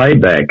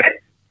payback.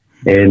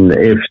 And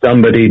if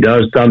somebody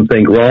does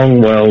something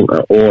wrong,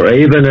 or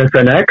even if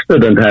an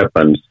accident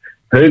happens,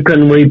 who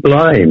can we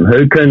blame?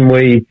 Who can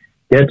we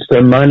get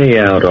some money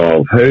out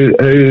of? Who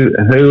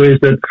is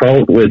at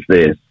fault with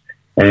this?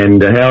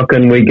 And how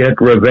can we get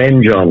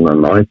revenge on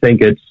them? I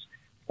think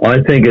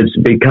it's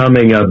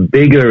becoming a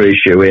bigger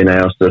issue in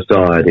our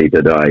society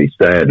today,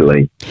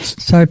 sadly.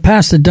 So,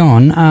 Pastor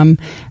Don,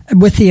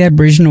 with the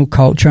Aboriginal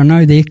culture, I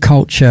know their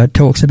culture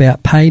talks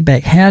about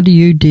payback. How do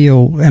you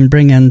deal and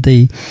bring in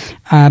the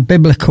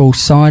biblical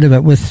side of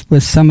it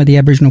with some of the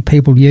Aboriginal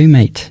people you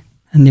meet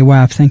and their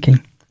way of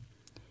thinking?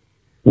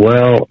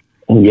 Well,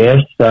 yes,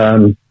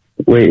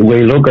 we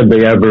look at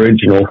the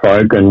Aboriginal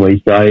folk and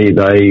we say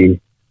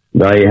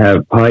they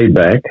have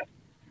payback.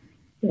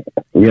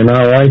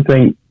 I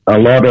think a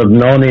lot of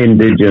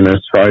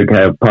non-Indigenous folk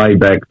have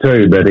payback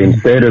too, but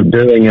instead of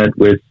doing it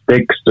with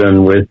sticks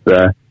and with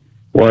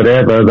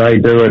whatever, they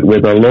do it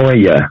with a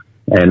lawyer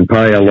and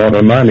pay a lot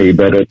of money,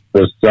 but it's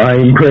the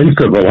same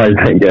principle, I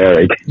think,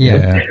 Eric.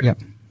 Yeah.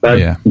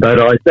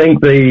 But I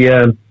think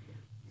the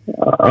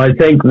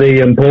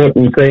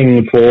important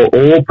thing for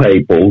all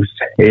peoples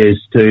is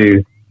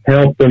to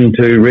help them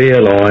to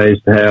realise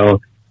how,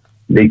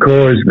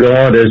 because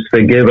God has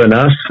forgiven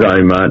us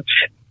so much,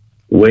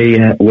 we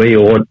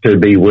ought to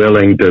be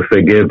willing to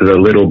forgive the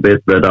little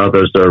bit that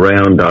others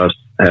around us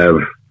have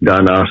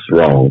done us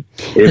wrong.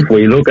 If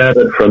we look at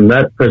it from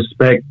that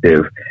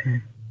perspective,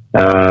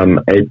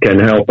 it can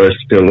help us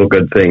to look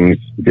at things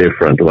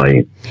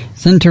differently.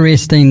 It's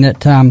interesting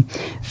that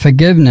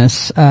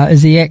forgiveness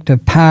is the act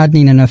of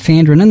pardoning an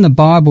offender. And in the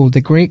Bible,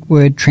 the Greek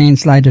word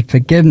translated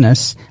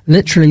forgiveness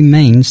literally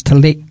means to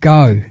let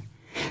go.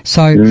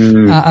 So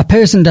a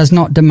person does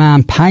not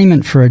demand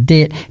payment for a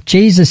debt.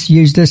 Jesus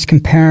used this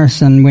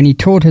comparison when he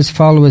taught his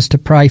followers to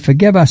pray,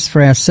 "Forgive us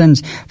for our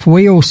sins, for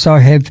we also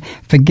have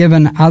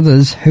forgiven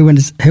others who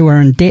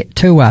are in debt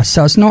to us."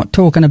 So it's not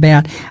talking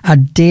about a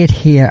debt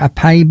here, a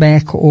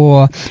payback,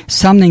 or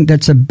something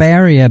that's a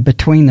barrier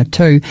between the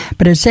two,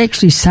 but it's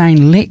actually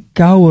saying let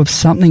go of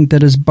something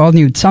that is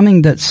bothering you,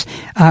 something that's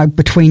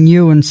between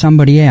you and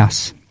somebody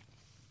else.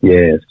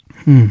 Yes.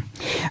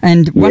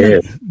 And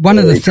one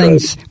of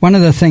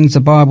the things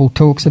the Bible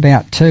talks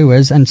about too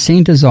and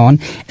centres on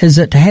is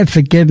that to have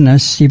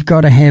forgiveness, you've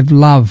got to have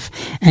love.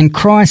 And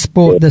Christ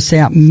brought this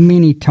out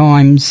many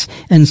times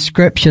in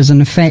scriptures.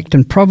 And in fact,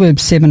 in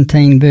Proverbs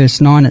 17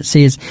 verse 9, it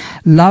says,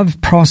 "Love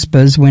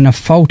prospers when a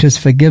fault is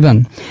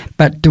forgiven,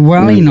 but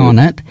dwelling on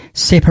it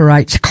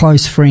separates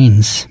close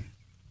friends."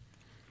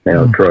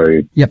 How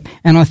true. Yep.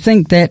 And I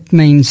think that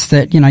means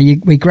that,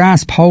 we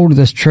grasp hold of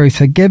this truth.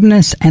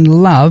 Forgiveness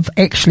and love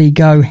actually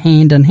go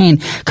hand in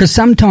hand. Because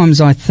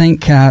sometimes I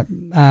think,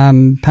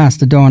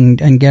 Pastor Don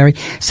and Gary,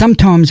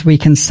 sometimes we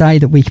can say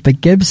that we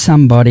forgive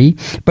somebody,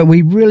 but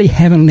we really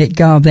haven't let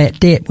go of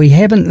that debt. We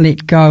haven't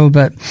let go of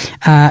it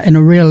in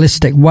a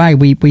realistic way.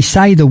 We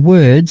say the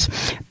words,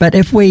 but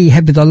if we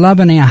have the love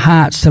in our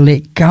hearts to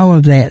let go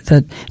of that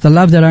the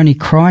love that only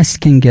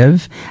Christ can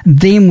give,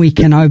 then we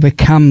can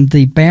overcome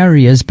the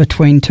barriers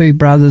between two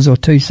brothers or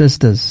two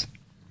sisters.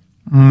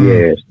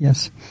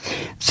 Yes.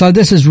 So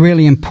this is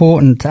really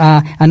important.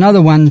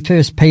 Another one,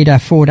 1 Peter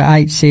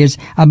 4-8 says,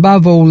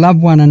 "Above all, love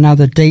one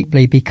another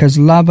deeply, because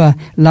love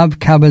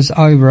covers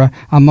over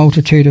a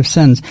multitude of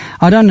sins."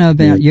 I don't know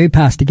about you,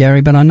 Pastor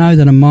Gary, but I know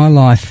that in my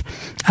life,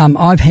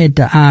 I've had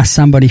to ask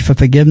somebody for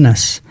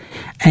forgiveness.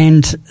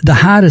 And the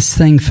hardest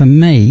thing for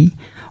me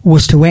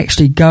was to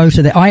actually go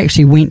to that. I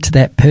actually went to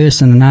that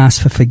person and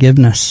asked for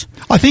forgiveness.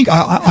 I think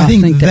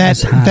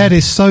that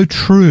is so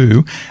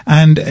true.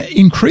 And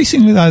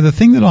increasingly, though, the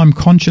thing that I'm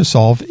conscious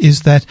of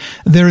is that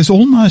there is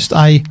almost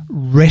a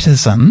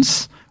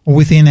reticence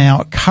within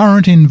our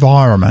current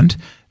environment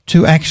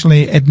to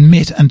actually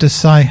admit and to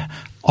say,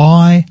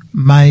 "I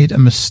made a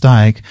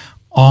mistake.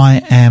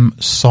 I am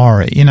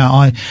sorry."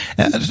 I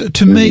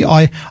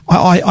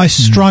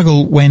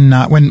struggle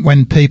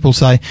when people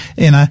say,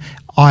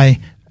 I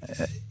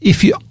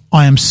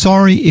am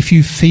sorry if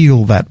you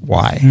feel that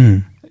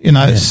way.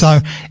 Yes. So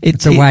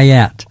it's a way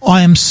out.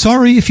 I am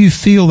sorry if you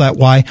feel that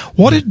way.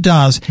 What it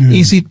does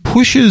is it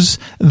pushes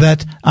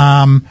that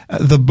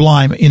the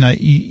blame.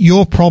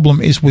 Your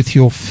problem is with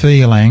your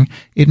feeling.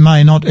 It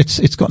may not.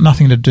 It's got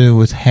nothing to do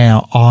with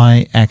how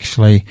I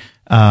actually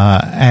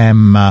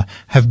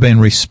have been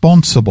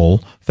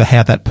responsible for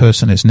how that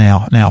person is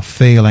now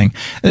feeling.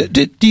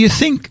 Do you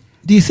think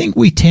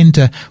we tend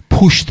to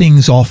push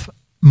things off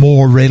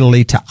more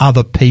readily to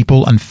other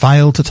people and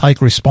fail to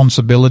take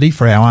responsibility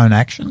for our own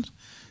actions?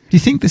 Do you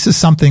think this is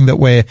something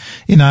that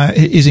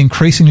is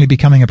increasingly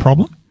becoming a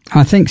problem?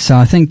 I think so.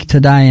 I think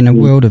today in a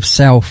world of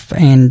self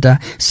and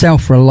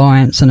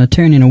self-reliance and a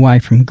turning away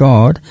from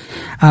God,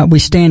 we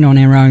stand on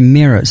our own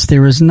merits.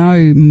 There is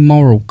no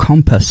moral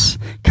compass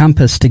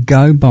to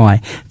go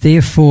by.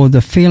 Therefore,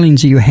 the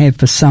feelings you have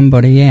for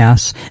somebody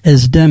else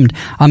is dimmed.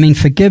 I mean,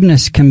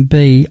 forgiveness can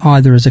be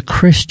either as a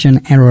Christian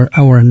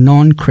or a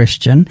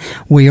non-Christian.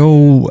 We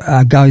all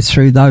go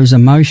through those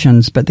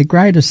emotions, but the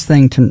greatest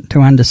thing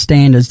to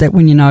understand is that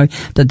when you know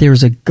that there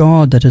is a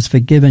God that has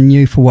forgiven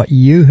you for what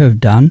you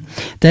have done,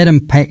 that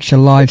impacts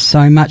your life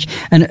so much.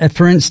 And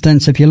for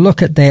instance, if you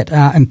look at that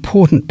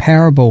important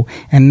parable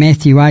in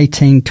Matthew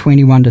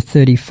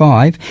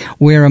 18:21-35,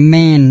 where a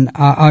man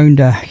owed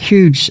a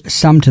huge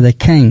sum to the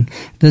king.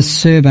 This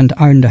servant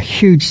owed a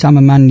huge sum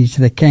of money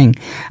to the king,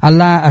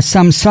 a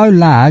sum so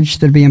large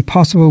that it would be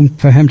impossible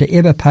for him to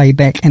ever pay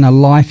back in a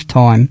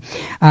lifetime.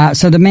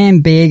 So the man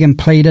begged and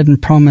pleaded and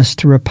promised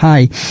to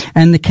repay.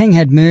 And the king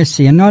had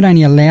mercy and not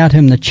only allowed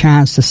him the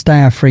chance to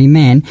stay a free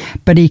man,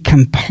 but he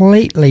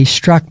completely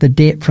struck the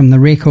debt from the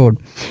record.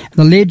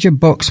 The ledger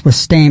books were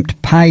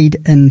stamped paid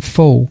in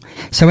full.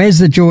 So as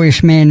the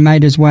joyous man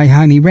made his way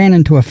home, he ran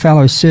into a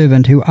fellow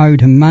servant who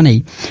owed him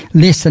money,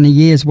 less than a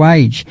year's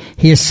wage.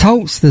 He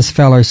assaults this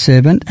fellow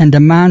servant and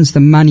demands the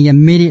money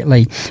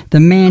immediately. The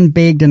man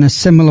begged in a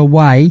similar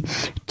way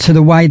to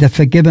the way the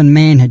forgiven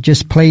man had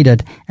just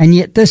pleaded, and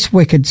yet this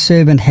wicked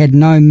servant had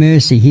no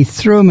mercy. He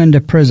threw him into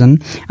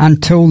prison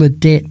until the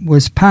debt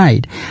was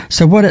paid.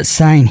 So what it's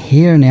saying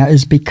here now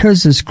is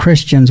because as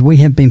Christians we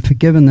have been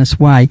forgiven this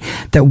way,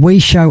 that we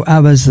show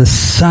others the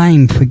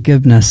same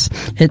forgiveness.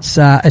 It's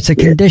a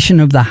condition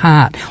of the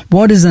heart.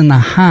 What is in the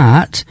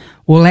heart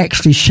will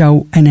actually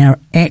show in our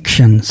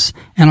actions.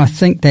 And I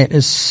think that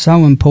is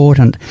so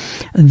important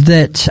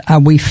that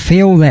we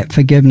feel that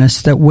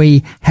forgiveness, that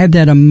we have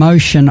that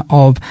emotion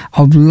of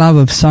love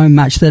of so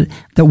much that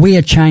we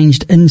are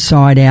changed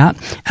inside out,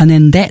 and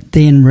then that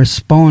then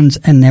responds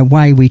in the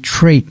way we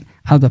treat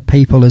other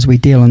people as we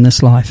deal in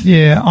this life.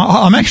 Yeah,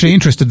 I'm actually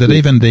interested that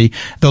even the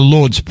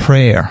Lord's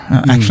Prayer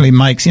actually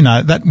makes,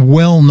 that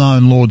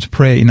well-known Lord's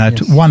Prayer,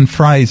 yes. One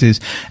phrase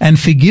is, and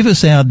forgive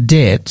us our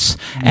debts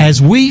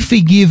as we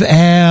forgive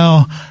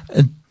our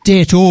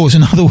debtors.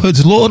 In other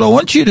words, Lord, I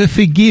want you to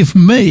forgive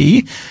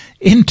me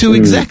into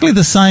exactly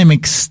the same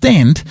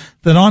extent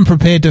that I'm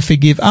prepared to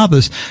forgive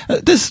others.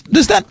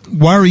 Does that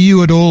worry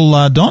you at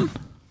all, Don?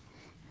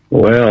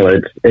 Well,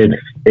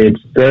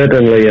 it's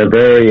certainly a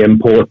very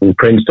important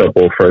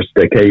principle for us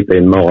to keep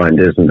in mind,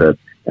 isn't it?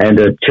 And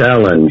a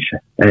challenge.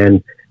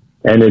 And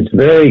it's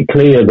very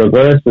clear, the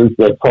verses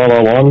that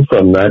follow on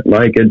from that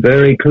make it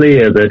very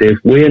clear that if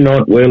we're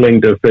not willing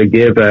to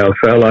forgive our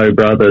fellow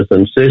brothers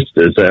and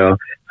sisters, our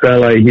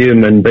fellow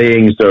human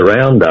beings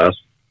around us,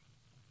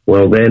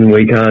 well, then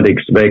we can't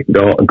expect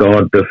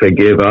God to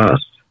forgive us.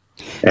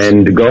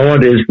 And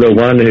God is the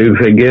one who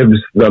forgives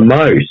the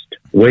most.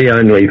 We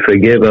only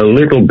forgive a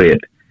little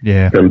bit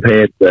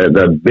compared to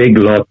the big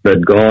lot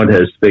that God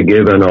has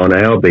forgiven on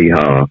our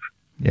behalf.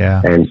 Yeah.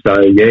 And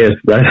so, yes,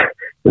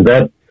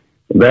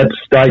 that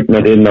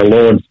statement in the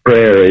Lord's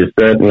Prayer is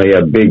certainly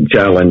a big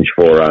challenge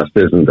for us,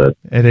 isn't it?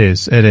 It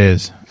is.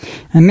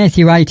 And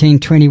Matthew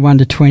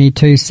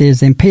 18:21-22 says,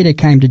 Then Peter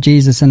came to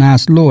Jesus and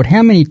asked, Lord,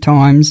 how many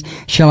times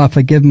shall I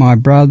forgive my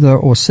brother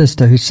or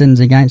sister who sins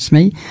against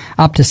me?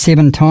 Up to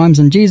 7 times.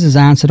 And Jesus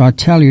answered, I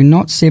tell you,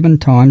 not 7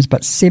 times,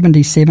 but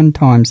 77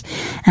 times.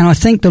 And I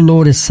think the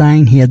Lord is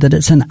saying here that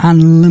it's an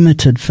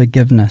unlimited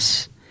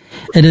forgiveness.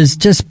 It is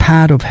just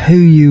part of who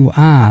you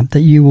are,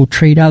 that you will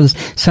treat others.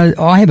 So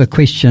I have a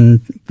question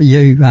for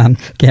you,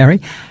 Gary.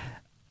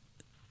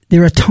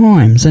 There are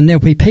times, and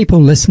there'll be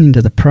people listening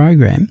to the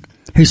program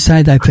who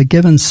say they've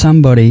forgiven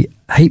somebody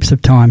heaps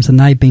of times and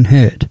they've been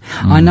hurt.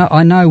 I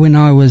know when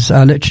I was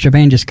a literature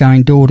evangelist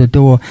going door to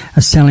door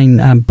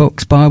selling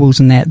books, Bibles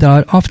and that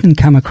I'd often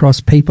come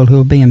across people who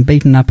were being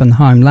beaten up in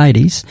home,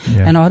 ladies,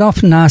 and I'd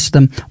often ask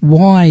them,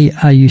 why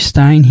are you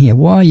staying here?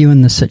 Why are you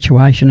in this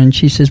situation? And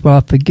she says, well,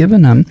 I've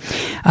forgiven him.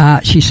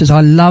 She says,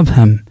 I love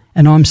him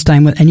and I'm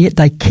staying with, and yet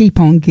they keep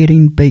on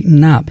getting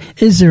beaten up.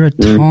 Is there a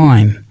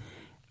time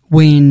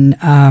when,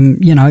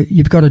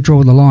 you've got to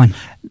draw the line?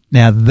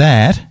 Now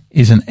that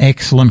is an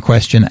excellent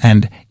question,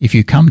 and if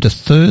you come to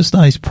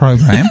Thursday's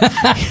program,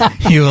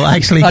 you will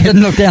actually I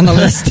didn't look down the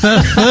list.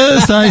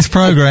 Thursday's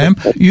program,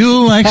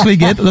 you'll actually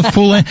get the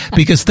full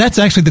because that's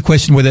actually the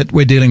question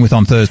we're dealing with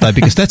on Thursday,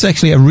 because that's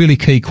actually a really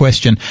key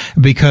question,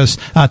 because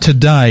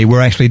today we're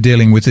actually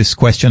dealing with this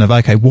question of,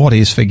 okay, what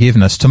is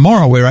forgiveness?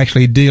 Tomorrow we're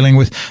actually dealing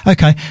with,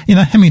 okay,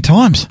 how many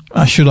times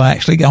should I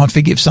actually go and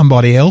forgive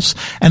somebody else?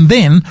 And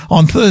then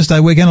on Thursday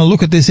we're going to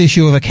look at this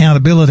issue of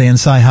accountability and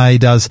say, hey,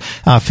 does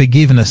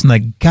forgiveness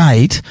negate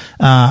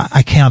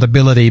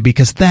accountability,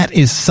 because that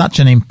is such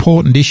an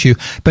important issue.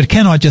 But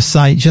can I just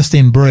say, just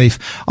in brief,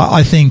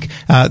 I think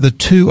the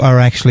two are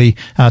actually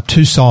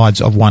two sides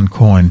of one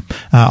coin.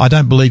 I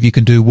don't believe you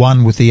can do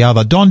one with the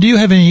other. Don, do you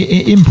have any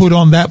input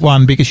on that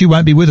one, because you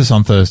won't be with us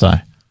on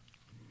Thursday?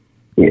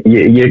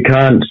 you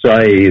can't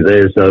say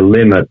there's a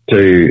limit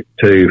to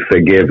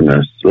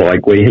forgiveness.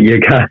 Like you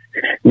can't,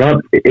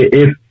 not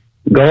if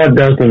God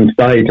doesn't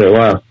say to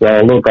us,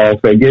 "Oh, look, I'll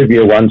forgive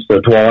you once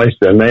or twice,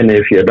 and then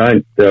if you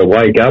don't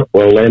wake up,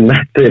 well, then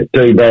that's it.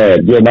 Too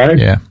bad," you know.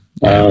 Yeah.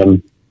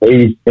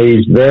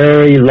 He's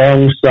very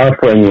long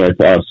suffering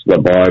with us. The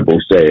Bible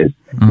says,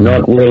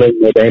 not willing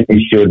that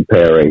any should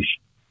perish,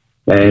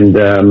 and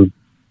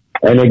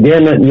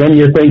again, when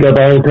you think of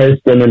Old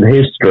Testament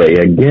history,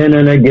 again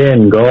and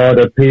again, God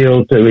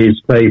appealed to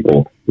His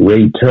people: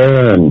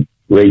 return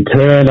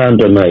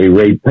unto me,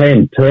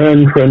 repent,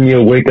 turn from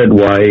your wicked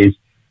ways,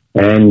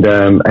 and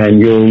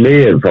you'll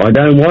live. I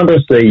don't want to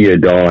see you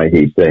die,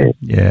 He says.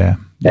 Yeah.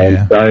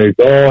 And so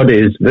God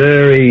is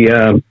very,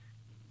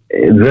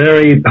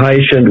 very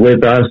patient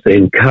with us,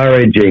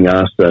 encouraging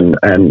us and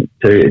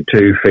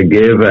to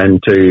forgive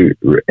and to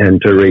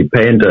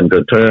repent and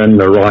to turn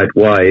the right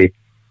way.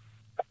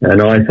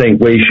 And I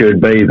think we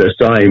should be the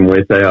same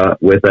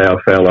with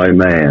our fellow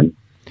man.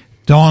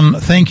 Don,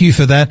 thank you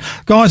for that.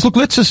 Guys, look,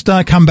 let's just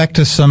come back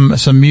to some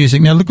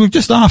music. Now, look,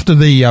 just after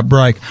the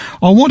break,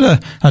 I want to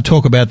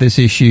talk about this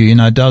issue. You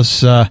know,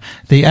 does the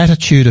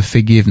attitude of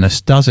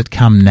forgiveness, does it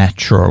come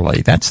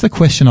naturally? That's the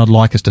question I'd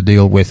like us to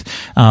deal with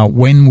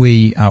when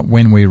we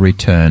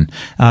return.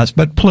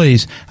 But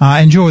please,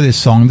 enjoy this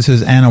song. This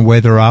is Anna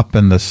Weatherup,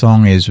 and the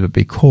song is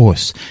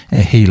Because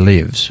He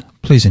Lives.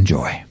 Please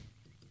enjoy.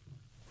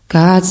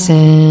 God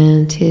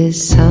sent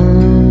His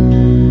Son.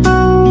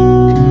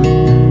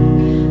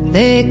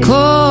 They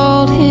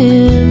called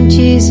Him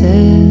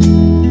Jesus.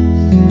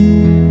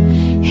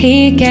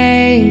 He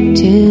came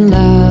to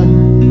love,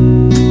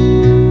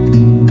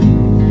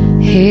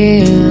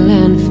 heal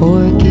and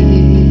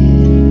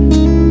forgive.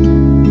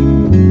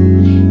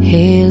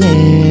 He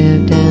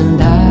lived and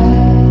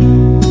died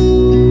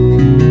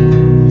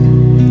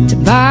to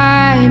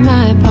buy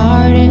my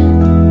pardon.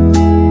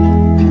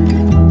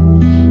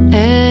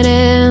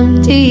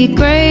 The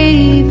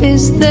grave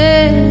is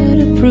there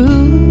to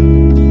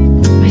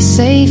prove my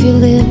Savior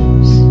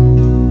lives.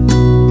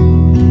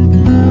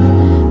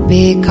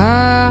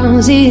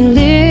 Because He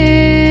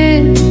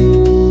lives,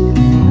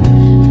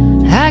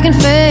 I can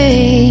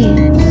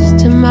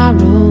face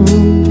tomorrow.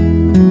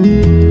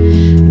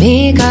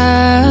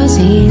 Because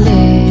He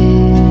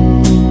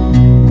lives,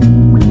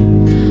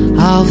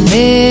 all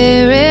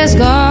fear is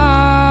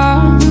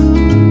gone.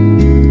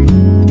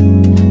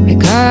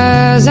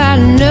 Because I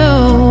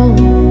know,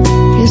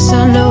 I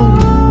know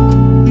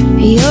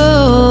He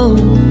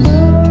owns the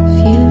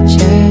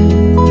future,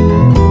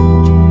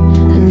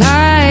 and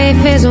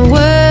life isn't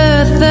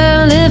worth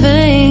the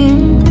living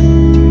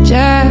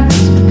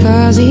just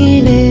because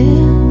He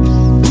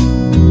lives.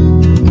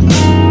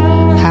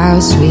 How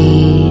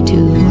sweet to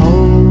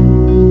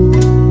hold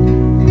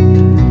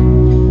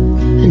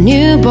a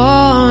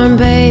newborn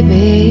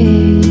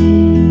baby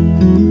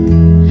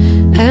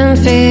and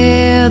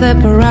feel the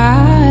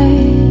pride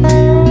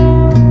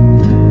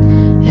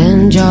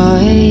joy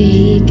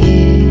He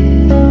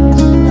gives,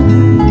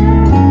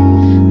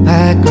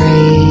 but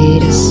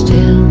greater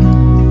still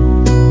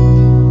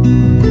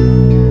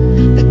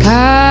the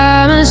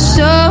calm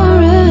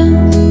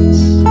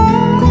assurance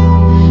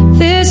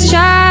this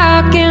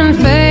child can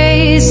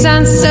face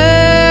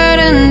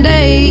uncertain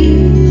days.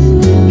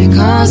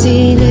 Because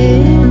He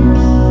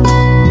lives,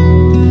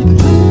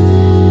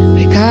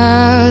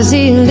 because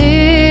He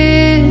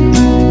lives,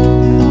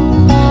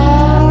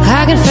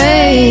 I can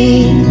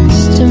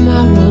face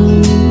tomorrow.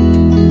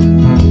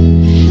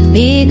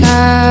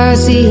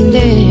 Because He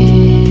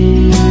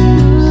lives,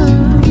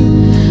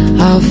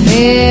 all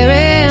fear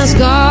is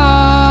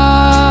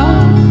gone.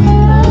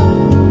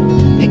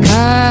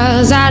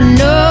 Because I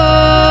know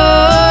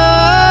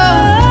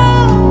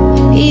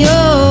He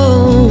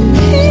owns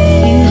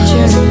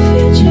the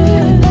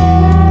future,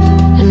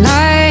 and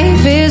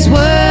life is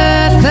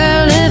worth the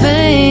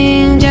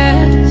living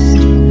just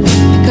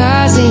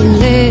because He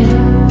lives.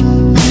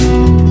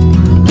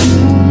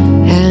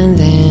 And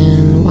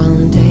then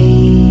one day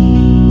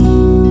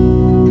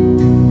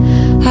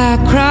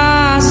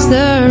across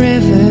the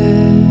river,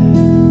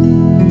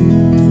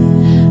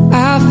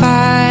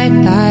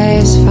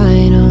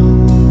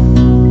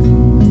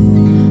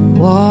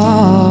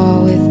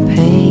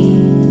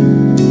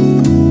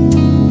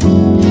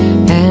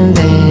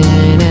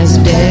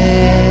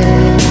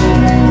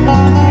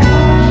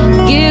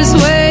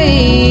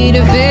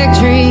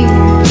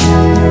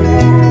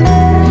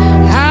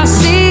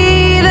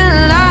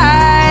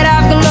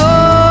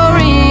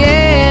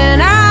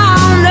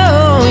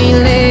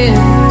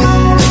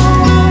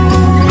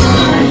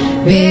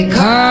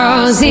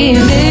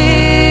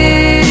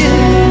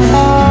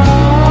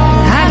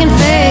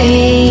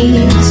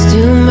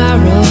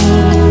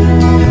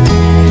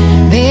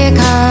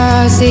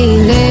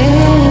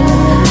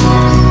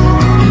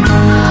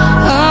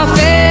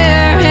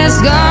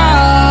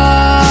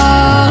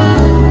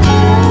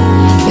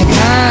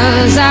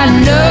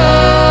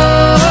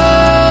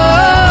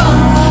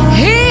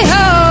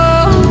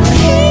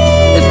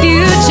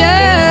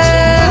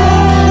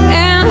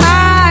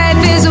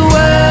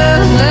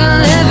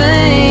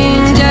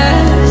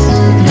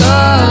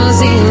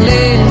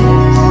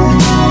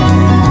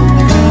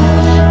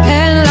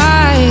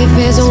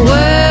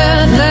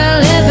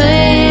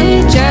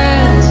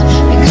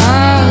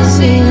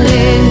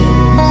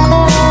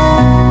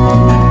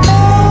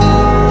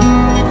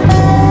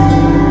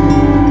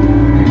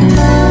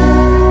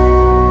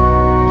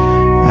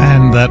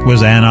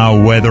 was Anna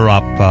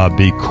Weatherup,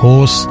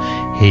 Because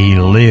He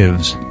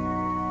Lives.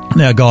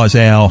 Now, guys,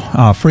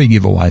 our free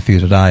giveaway for you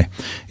today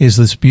is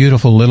this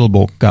beautiful little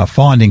book,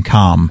 Finding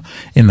Calm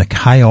in the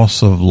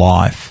Chaos of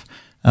Life.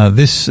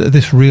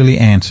 This really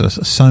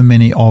answers so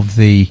many of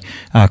the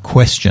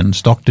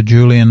questions. Dr.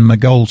 Julian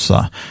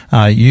Magolsa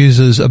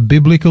uses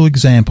biblical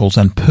examples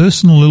and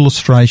personal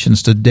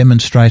illustrations to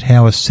demonstrate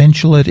how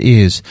essential it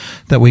is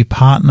that we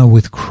partner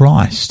with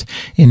Christ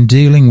in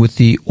dealing with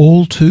the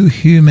all-too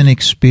human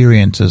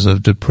experiences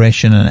of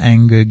depression and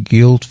anger,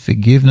 guilt,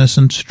 forgiveness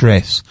and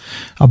stress.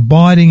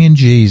 Abiding in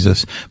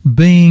Jesus,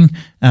 being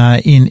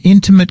in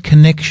intimate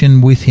connection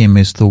with Him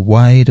is the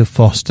way to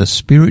foster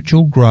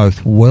spiritual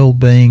growth,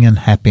 well-being and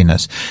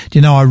happiness. Do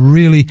you know,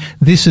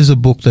 this is a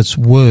book that's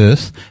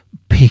worth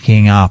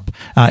picking up.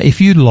 If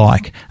you'd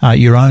like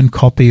your own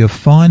copy of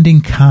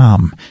Finding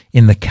Calm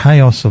in the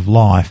Chaos of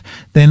Life,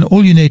 then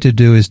all you need to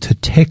do is to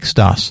text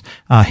us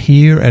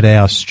here at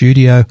our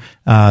studio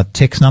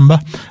text number.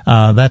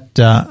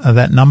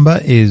 That number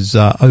is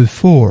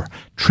 04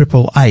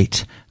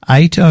 888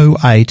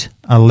 808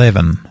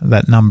 11.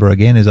 That number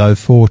again is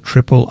 04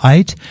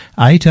 888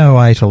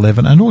 808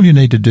 11. And all you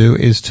need to do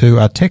is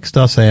to text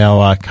us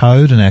our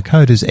code, and our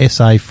code is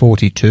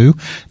SA42.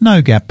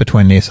 No gap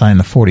between the SA and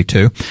the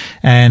 42.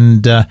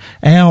 And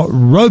our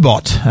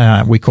robot,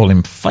 we call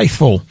him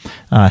Faithful,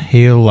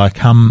 he'll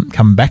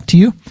come back to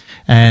you,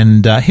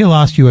 and he'll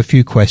ask you a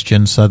few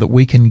questions so that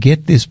we can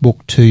get this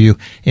book to you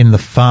in the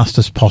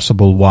fastest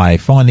possible way.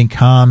 Finding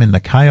Calm in the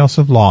Chaos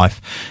of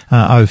Life,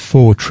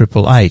 04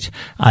 888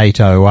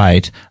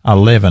 808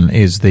 11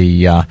 is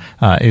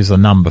the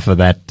number for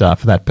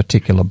that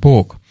particular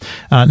book.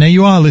 Now,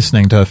 you are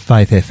listening to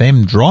Faith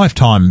FM Drive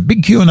Time,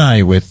 Big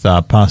Q&A with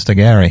Pastor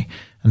Gary.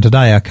 And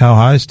today our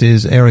co-host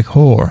is Eric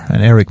Hoare,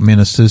 and Eric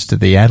ministers to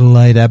the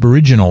Adelaide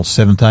Aboriginal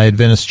Seventh-day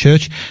Adventist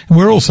Church. And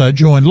we're also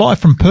joined live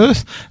from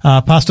Perth,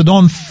 Pastor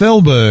Don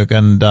Felberg,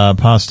 and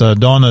Pastor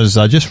Don has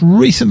just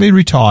recently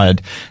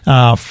retired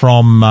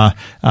from an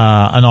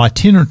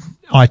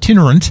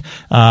itinerant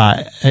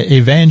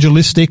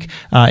evangelistic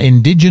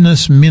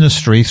Indigenous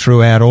ministry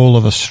throughout all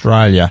of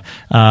Australia,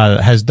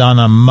 has done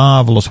a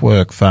marvellous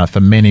work for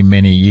many,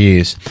 many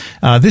years.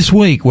 This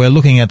week we're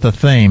looking at the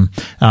theme,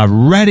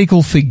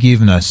 radical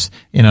forgiveness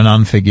in an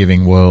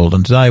unforgiving world.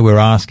 And today we're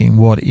asking,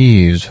 what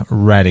is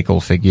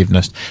radical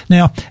forgiveness?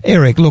 Now,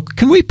 Eric, look,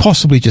 can we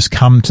possibly just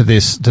come to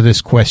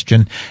this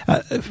question?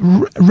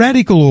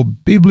 Radical or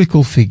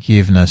biblical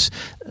forgiveness,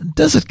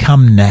 does it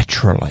come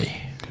naturally?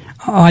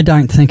 I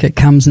don't think it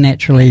comes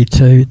naturally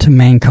to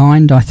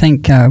mankind. I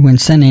think when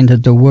sin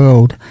entered the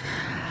world,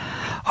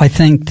 I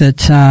think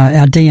that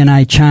our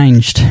DNA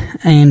changed,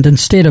 and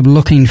instead of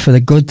looking for the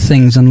good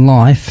things in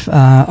life,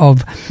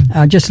 of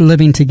just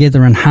living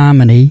together in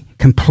harmony,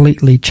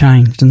 completely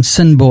changed, and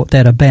sin brought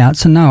that about.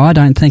 So no, I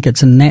don't think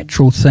it's a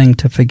natural thing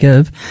to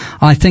forgive.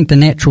 I think the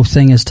natural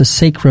thing is to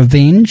seek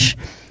revenge,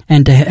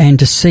 and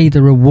to see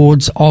the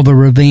rewards of a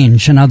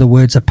revenge, in other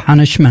words, a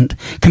punishment,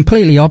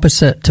 completely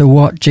opposite to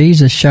what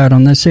Jesus showed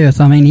on this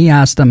earth. I mean, He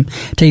asked them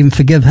to even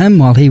forgive Him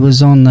while He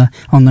was on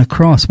the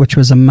cross, which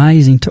was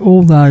amazing to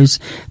all those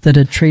that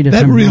had treated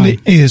Him wrong. That really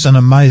is an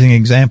amazing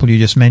example you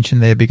just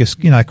mentioned there, because,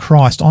 you know,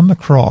 Christ on the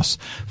cross,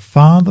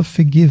 Father,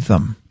 forgive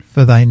them,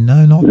 for they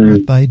know not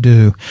what they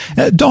do.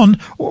 Don,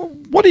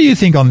 what do you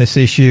think on this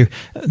issue?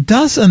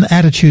 Does an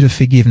attitude of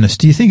forgiveness,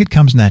 do you think it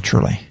comes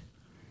naturally?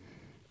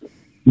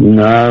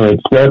 No, it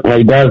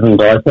certainly doesn't.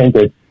 I think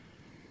it's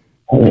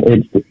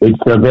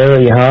a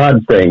very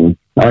hard thing.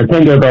 I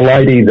think of a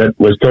lady that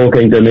was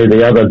talking to me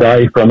the other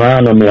day from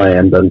Arnhem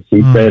Land, and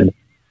she said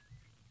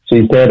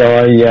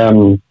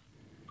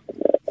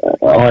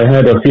I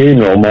had a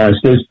funeral. My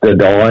sister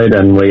died,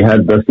 and we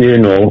had the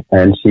funeral,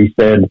 and she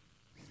said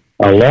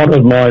a lot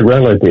of my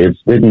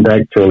relatives didn't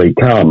actually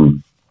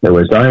come. There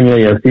was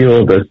only a few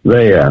of us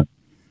there,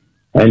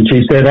 and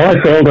she said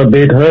I felt a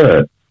bit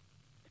hurt.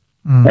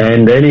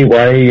 And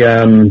anyway,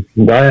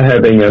 they're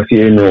having a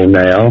funeral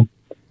now.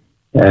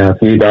 A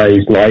few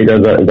days later,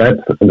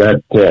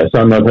 that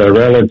some of her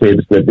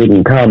relatives that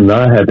didn't come,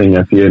 they're having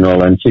a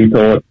funeral. And she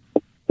thought,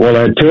 well,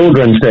 her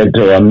children said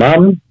to her,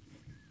 Mum,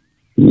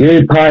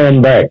 you pay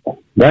them back.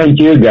 Don't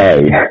you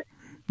go.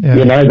 Yeah.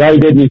 You know, they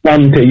didn't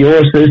come to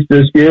your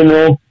sister's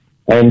funeral,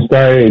 and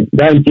so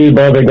don't you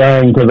bother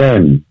going to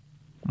them.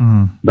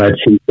 But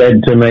she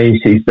said to me,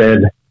 she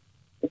said,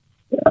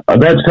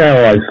 that's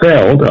how I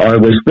felt. I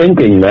was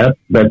thinking that,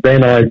 but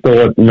then I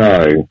thought,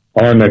 no,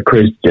 I'm a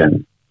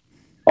Christian.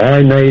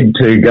 I need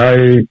to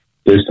go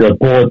to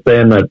support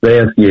them at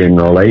their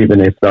funeral, even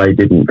if they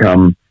didn't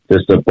come to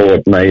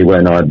support me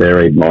when I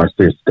buried my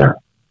sister.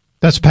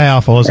 That's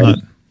powerful, isn't it?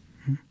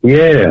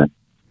 Yeah.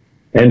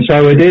 And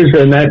so it is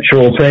a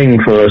natural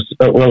thing for us.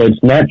 Well,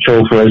 it's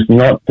natural for us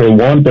not to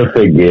want to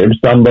forgive.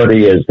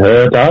 Somebody has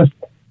hurt us.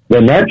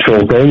 The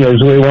natural thing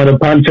is we want to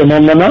punch them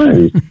on the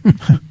nose.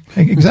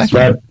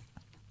 Exactly.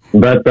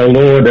 But the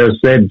Lord has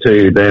said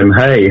to them,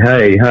 hey,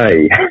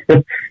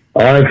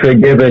 I've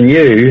forgiven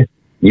you,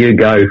 you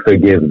go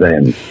forgive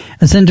them.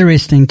 It's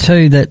interesting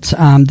too that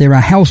there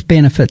are health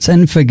benefits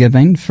in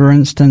forgiving. For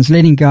instance,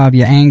 letting go of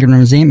your anger and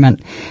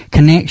resentment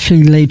can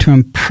actually lead to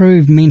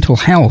improved mental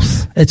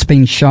health. It's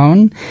been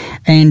shown,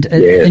 and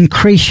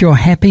increase your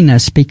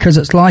happiness, because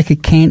it's like a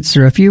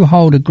cancer. If you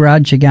hold a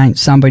grudge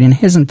against somebody and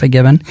hasn't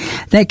forgiven,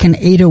 that can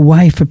eat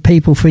away for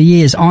people for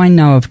years. I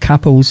know of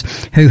couples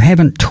who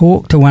haven't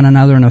talked to one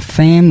another in a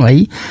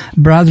family,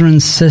 brother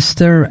and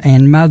sister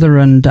and mother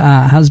and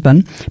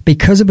husband,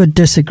 because of a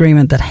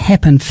disagreement that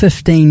happened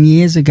 15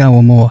 years ago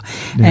or more.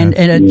 Yeah.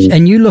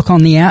 And you look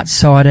on the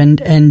outside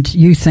and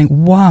you think,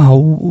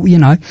 wow, you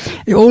know,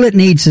 all it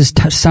needs is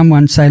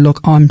someone say, look,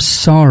 I'm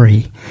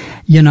sorry.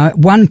 You know,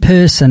 one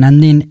person,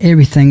 and then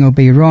everything will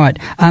be right.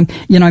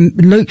 You know,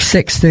 Luke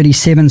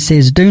 6:37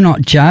 says, do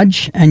not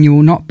judge and you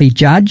will not be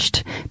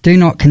judged. Do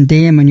not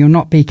condemn and you'll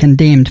not be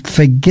condemned.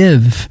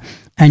 Forgive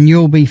and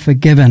you'll be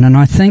forgiven. And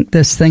I think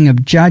this thing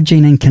of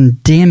judging and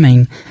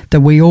condemning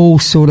that we all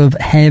sort of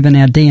have in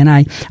our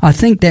DNA, I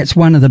think that's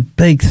one of the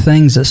big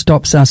things that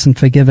stops us in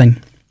forgiving.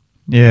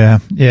 Yeah.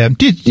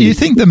 Do you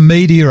think the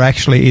media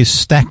actually is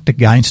stacked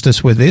against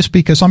us with this?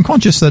 Because I'm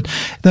conscious that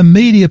the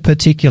media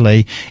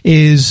particularly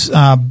is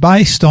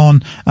based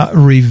on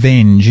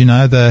revenge. You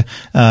know,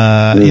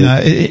 you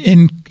know,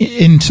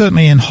 in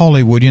certainly in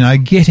Hollywood, you know,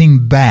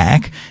 getting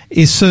back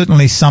is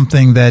certainly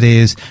something that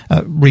is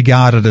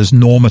regarded as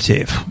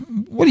normative.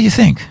 What do you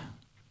think?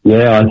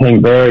 Yeah, I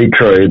think very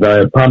true.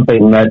 They're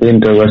pumping that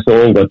into us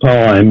all the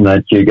time,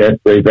 that you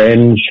get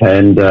revenge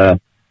and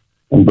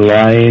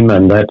blame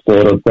and that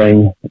sort of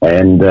thing,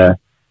 and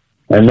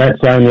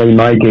that's only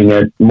making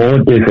it more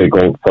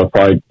difficult for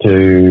folk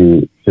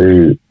to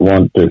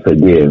want to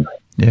forgive.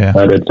 Yeah.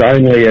 But it's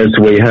only as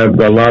we have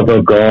the love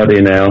of God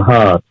in our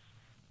hearts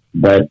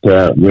that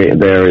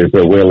there is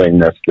a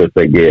willingness to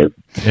forgive.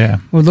 Yeah.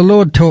 Well, the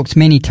Lord talks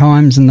many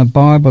times in the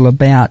Bible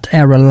about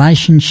our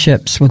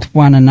relationships with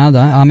one another.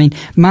 I mean,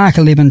 Mark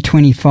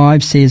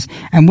 11:25 says,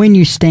 and when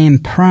you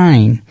stand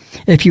praying,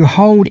 if you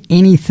hold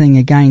anything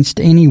against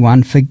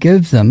anyone,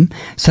 forgive them,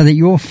 so that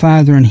your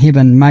Father in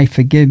heaven may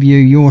forgive you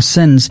your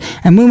sins.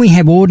 And when we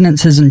have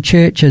ordinances in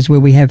churches where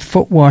we have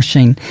foot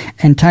washing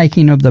and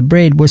taking of the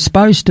bread, we're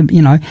supposed to,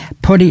 you know,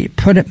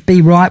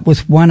 be right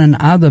with one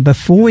another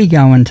before we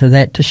go into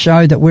that, to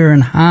show that we're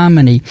in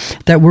harmony,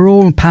 that we're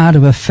all part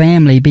of a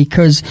family,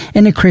 because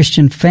in a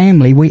Christian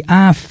family, we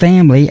are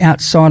family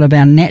outside of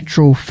our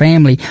natural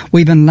family.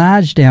 We've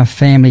enlarged our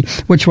family,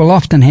 which will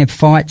often have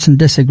fights and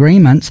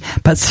disagreements,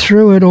 but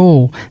through it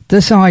all,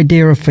 this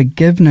idea of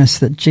forgiveness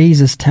that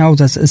Jesus tells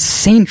us is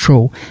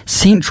central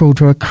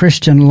to a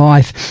Christian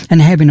life,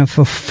 and having a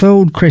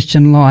fulfilled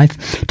Christian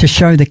life to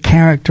show the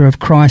character of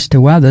Christ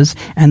to others,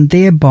 and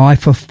thereby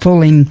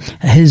fulfilling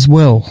His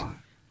will.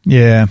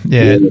 Yeah.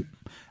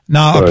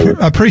 No,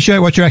 I appreciate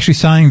what you're actually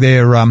saying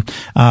there,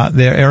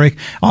 Eric.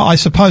 I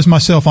suppose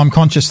myself, I'm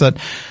conscious that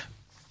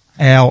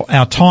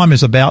our time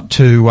is about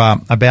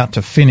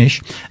to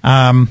finish.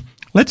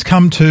 Let's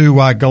come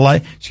to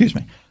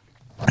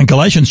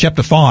Galatians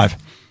chapter 5.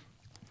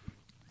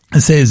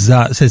 It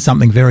says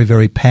something very,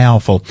 very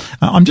powerful.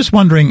 I'm just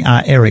wondering,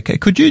 Eric,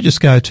 could you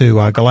just go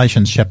to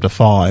Galatians chapter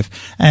 5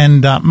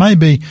 and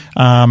maybe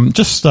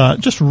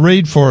just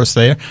read for us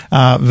there,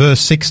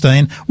 verse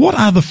 16. What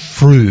are the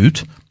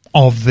fruit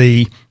of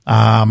the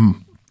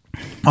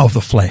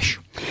flesh?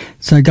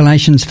 So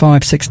Galatians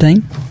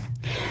 5:16.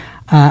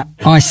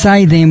 I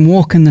say then,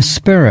 walk in the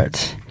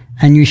Spirit,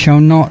 and you shall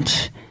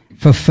not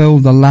fulfill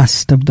the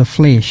lust of the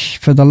flesh.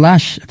 For the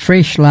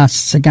flesh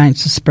lusts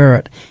against the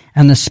Spirit,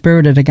 and the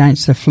Spirit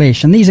against the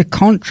flesh. And these are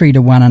contrary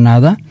to one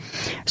another,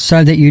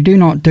 so that you do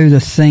not do the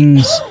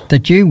things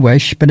that you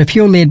wish. But if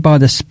you're led by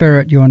the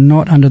Spirit, you are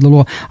not under the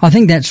law. I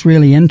think that's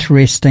really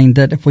interesting,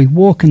 that if we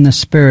walk in the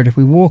Spirit, if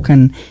we walk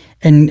in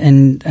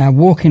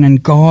walking in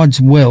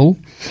God's will,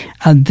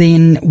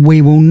 then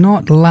we will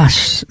not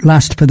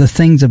lust for the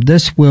things of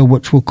this world,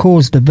 which will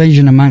cause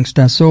division amongst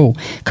us all,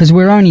 because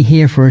we're only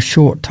here for a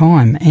short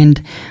time.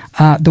 And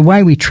the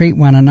way we treat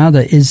one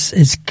another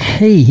is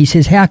key. He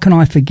says, how can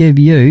I forgive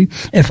you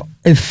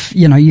if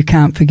you know, you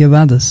can't forgive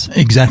others?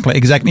 Exactly.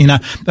 You know,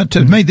 but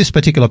to me, this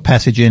particular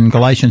passage in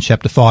Galatians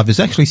chapter 5 is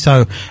actually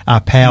so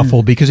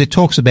powerful, because it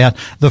talks about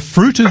the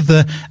fruit of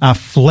the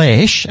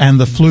flesh and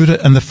the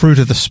fruit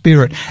of the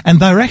Spirit, and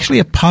they're actually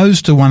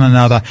opposed to one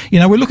another. You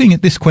know, we're looking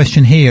at this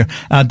question here: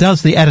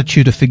 does the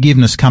attitude of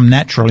forgiveness come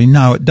naturally?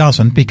 No, it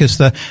doesn't, because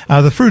the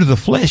fruit of the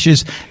flesh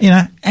is, you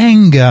know,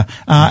 anger.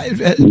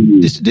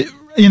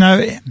 You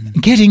know,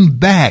 getting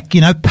back,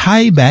 you know,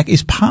 payback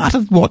is part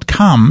of what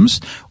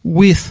comes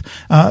with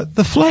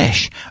the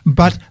flesh.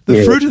 But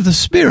the fruit of the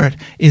Spirit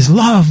is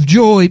love,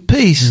 joy,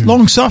 peace,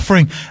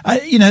 long-suffering.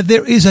 You know,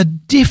 there is a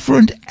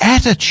different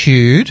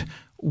attitude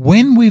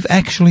when we've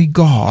actually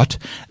got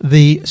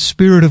the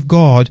Spirit of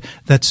God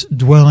that's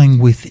dwelling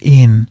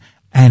within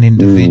an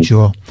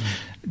individual.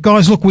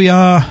 Guys, look, we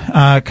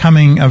are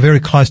coming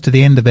very close to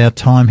the end of our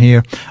time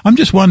here. I'm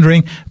just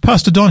wondering,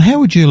 Pastor Don, how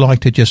would you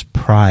like to just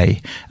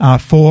pray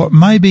for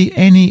maybe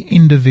any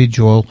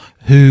individual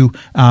who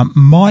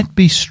might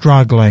be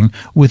struggling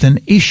with an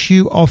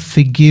issue of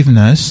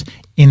forgiveness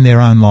in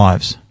their own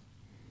lives?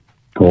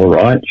 All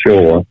right,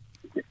 sure.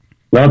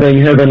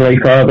 Loving Heavenly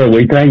Father,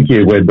 we thank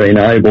you we've been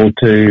able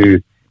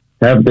to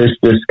have this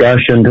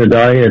discussion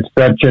today. It's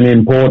such an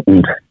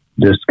important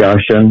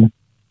discussion.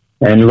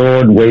 And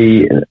Lord,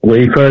 we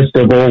first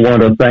of all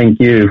want to thank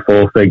you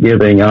for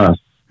forgiving us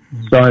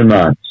so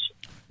much.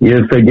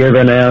 You've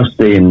forgiven our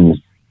sins.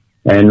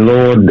 And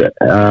Lord,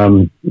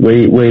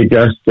 we're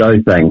just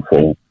so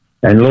thankful.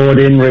 And Lord,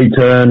 in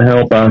return,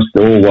 help us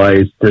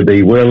always to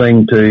be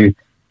willing to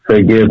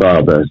forgive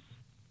others.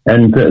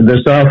 And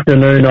this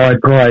afternoon I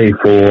pray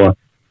for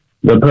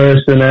the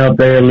person out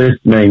there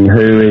listening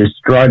who is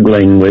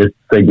struggling with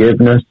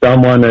forgiveness.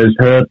 Someone has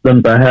hurt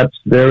them, perhaps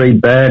very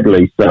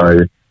badly so,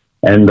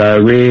 and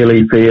they're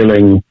really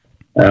feeling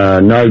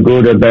no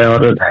good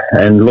about it.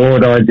 And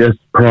Lord, I just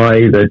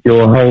pray that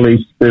your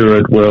Holy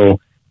Spirit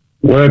will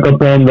work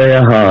upon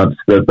their hearts,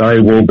 that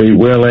they will be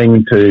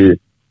willing to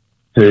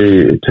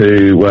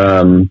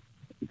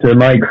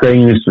make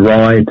things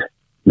right,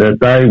 that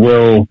they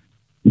will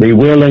be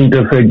willing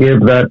to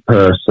forgive that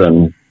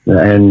person,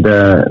 and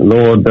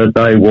Lord, that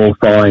they will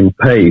find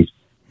peace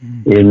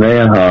in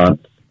their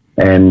hearts,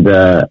 and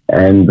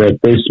that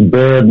this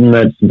burden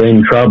that's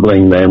been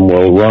troubling them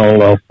will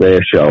roll off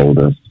their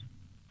shoulders.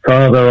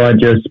 Father, I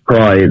just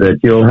pray that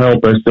you'll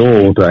help us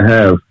all to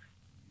have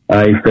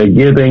a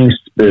forgiving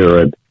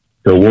spirit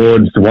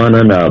towards one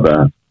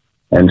another.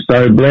 And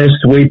so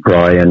blessed we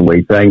pray, and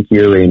we thank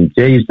you in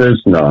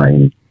Jesus'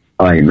 name.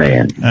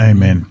 Amen.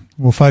 Amen.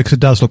 Well, folks, it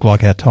does look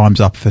like our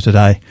time's up for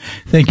today.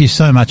 Thank you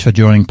so much for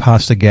joining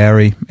Pastor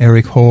Gary,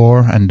 Eric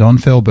Hoare and Don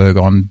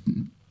Felberg on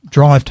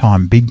Drive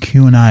Time Big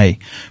Q&A.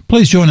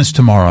 Please join us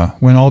tomorrow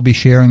when I'll be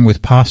sharing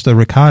with Pastor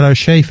Ricardo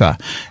Schaefer,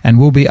 and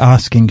we'll be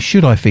asking,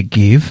 should I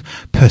forgive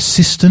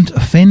persistent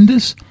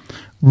offenders?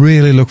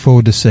 Really look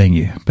forward to seeing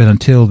you. But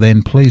until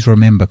then, please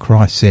remember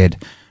Christ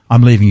said,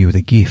 I'm leaving you with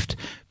a gift,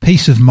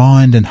 peace of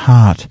mind and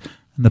heart,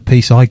 and the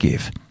peace I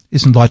give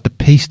isn't like the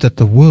peace that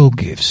the world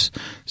gives.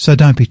 So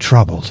don't be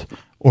troubled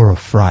or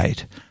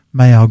afraid.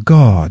 May our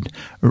God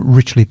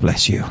richly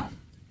bless you.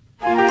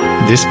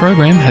 This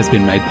program has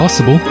been made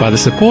possible by the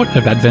support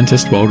of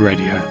Adventist World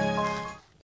Radio.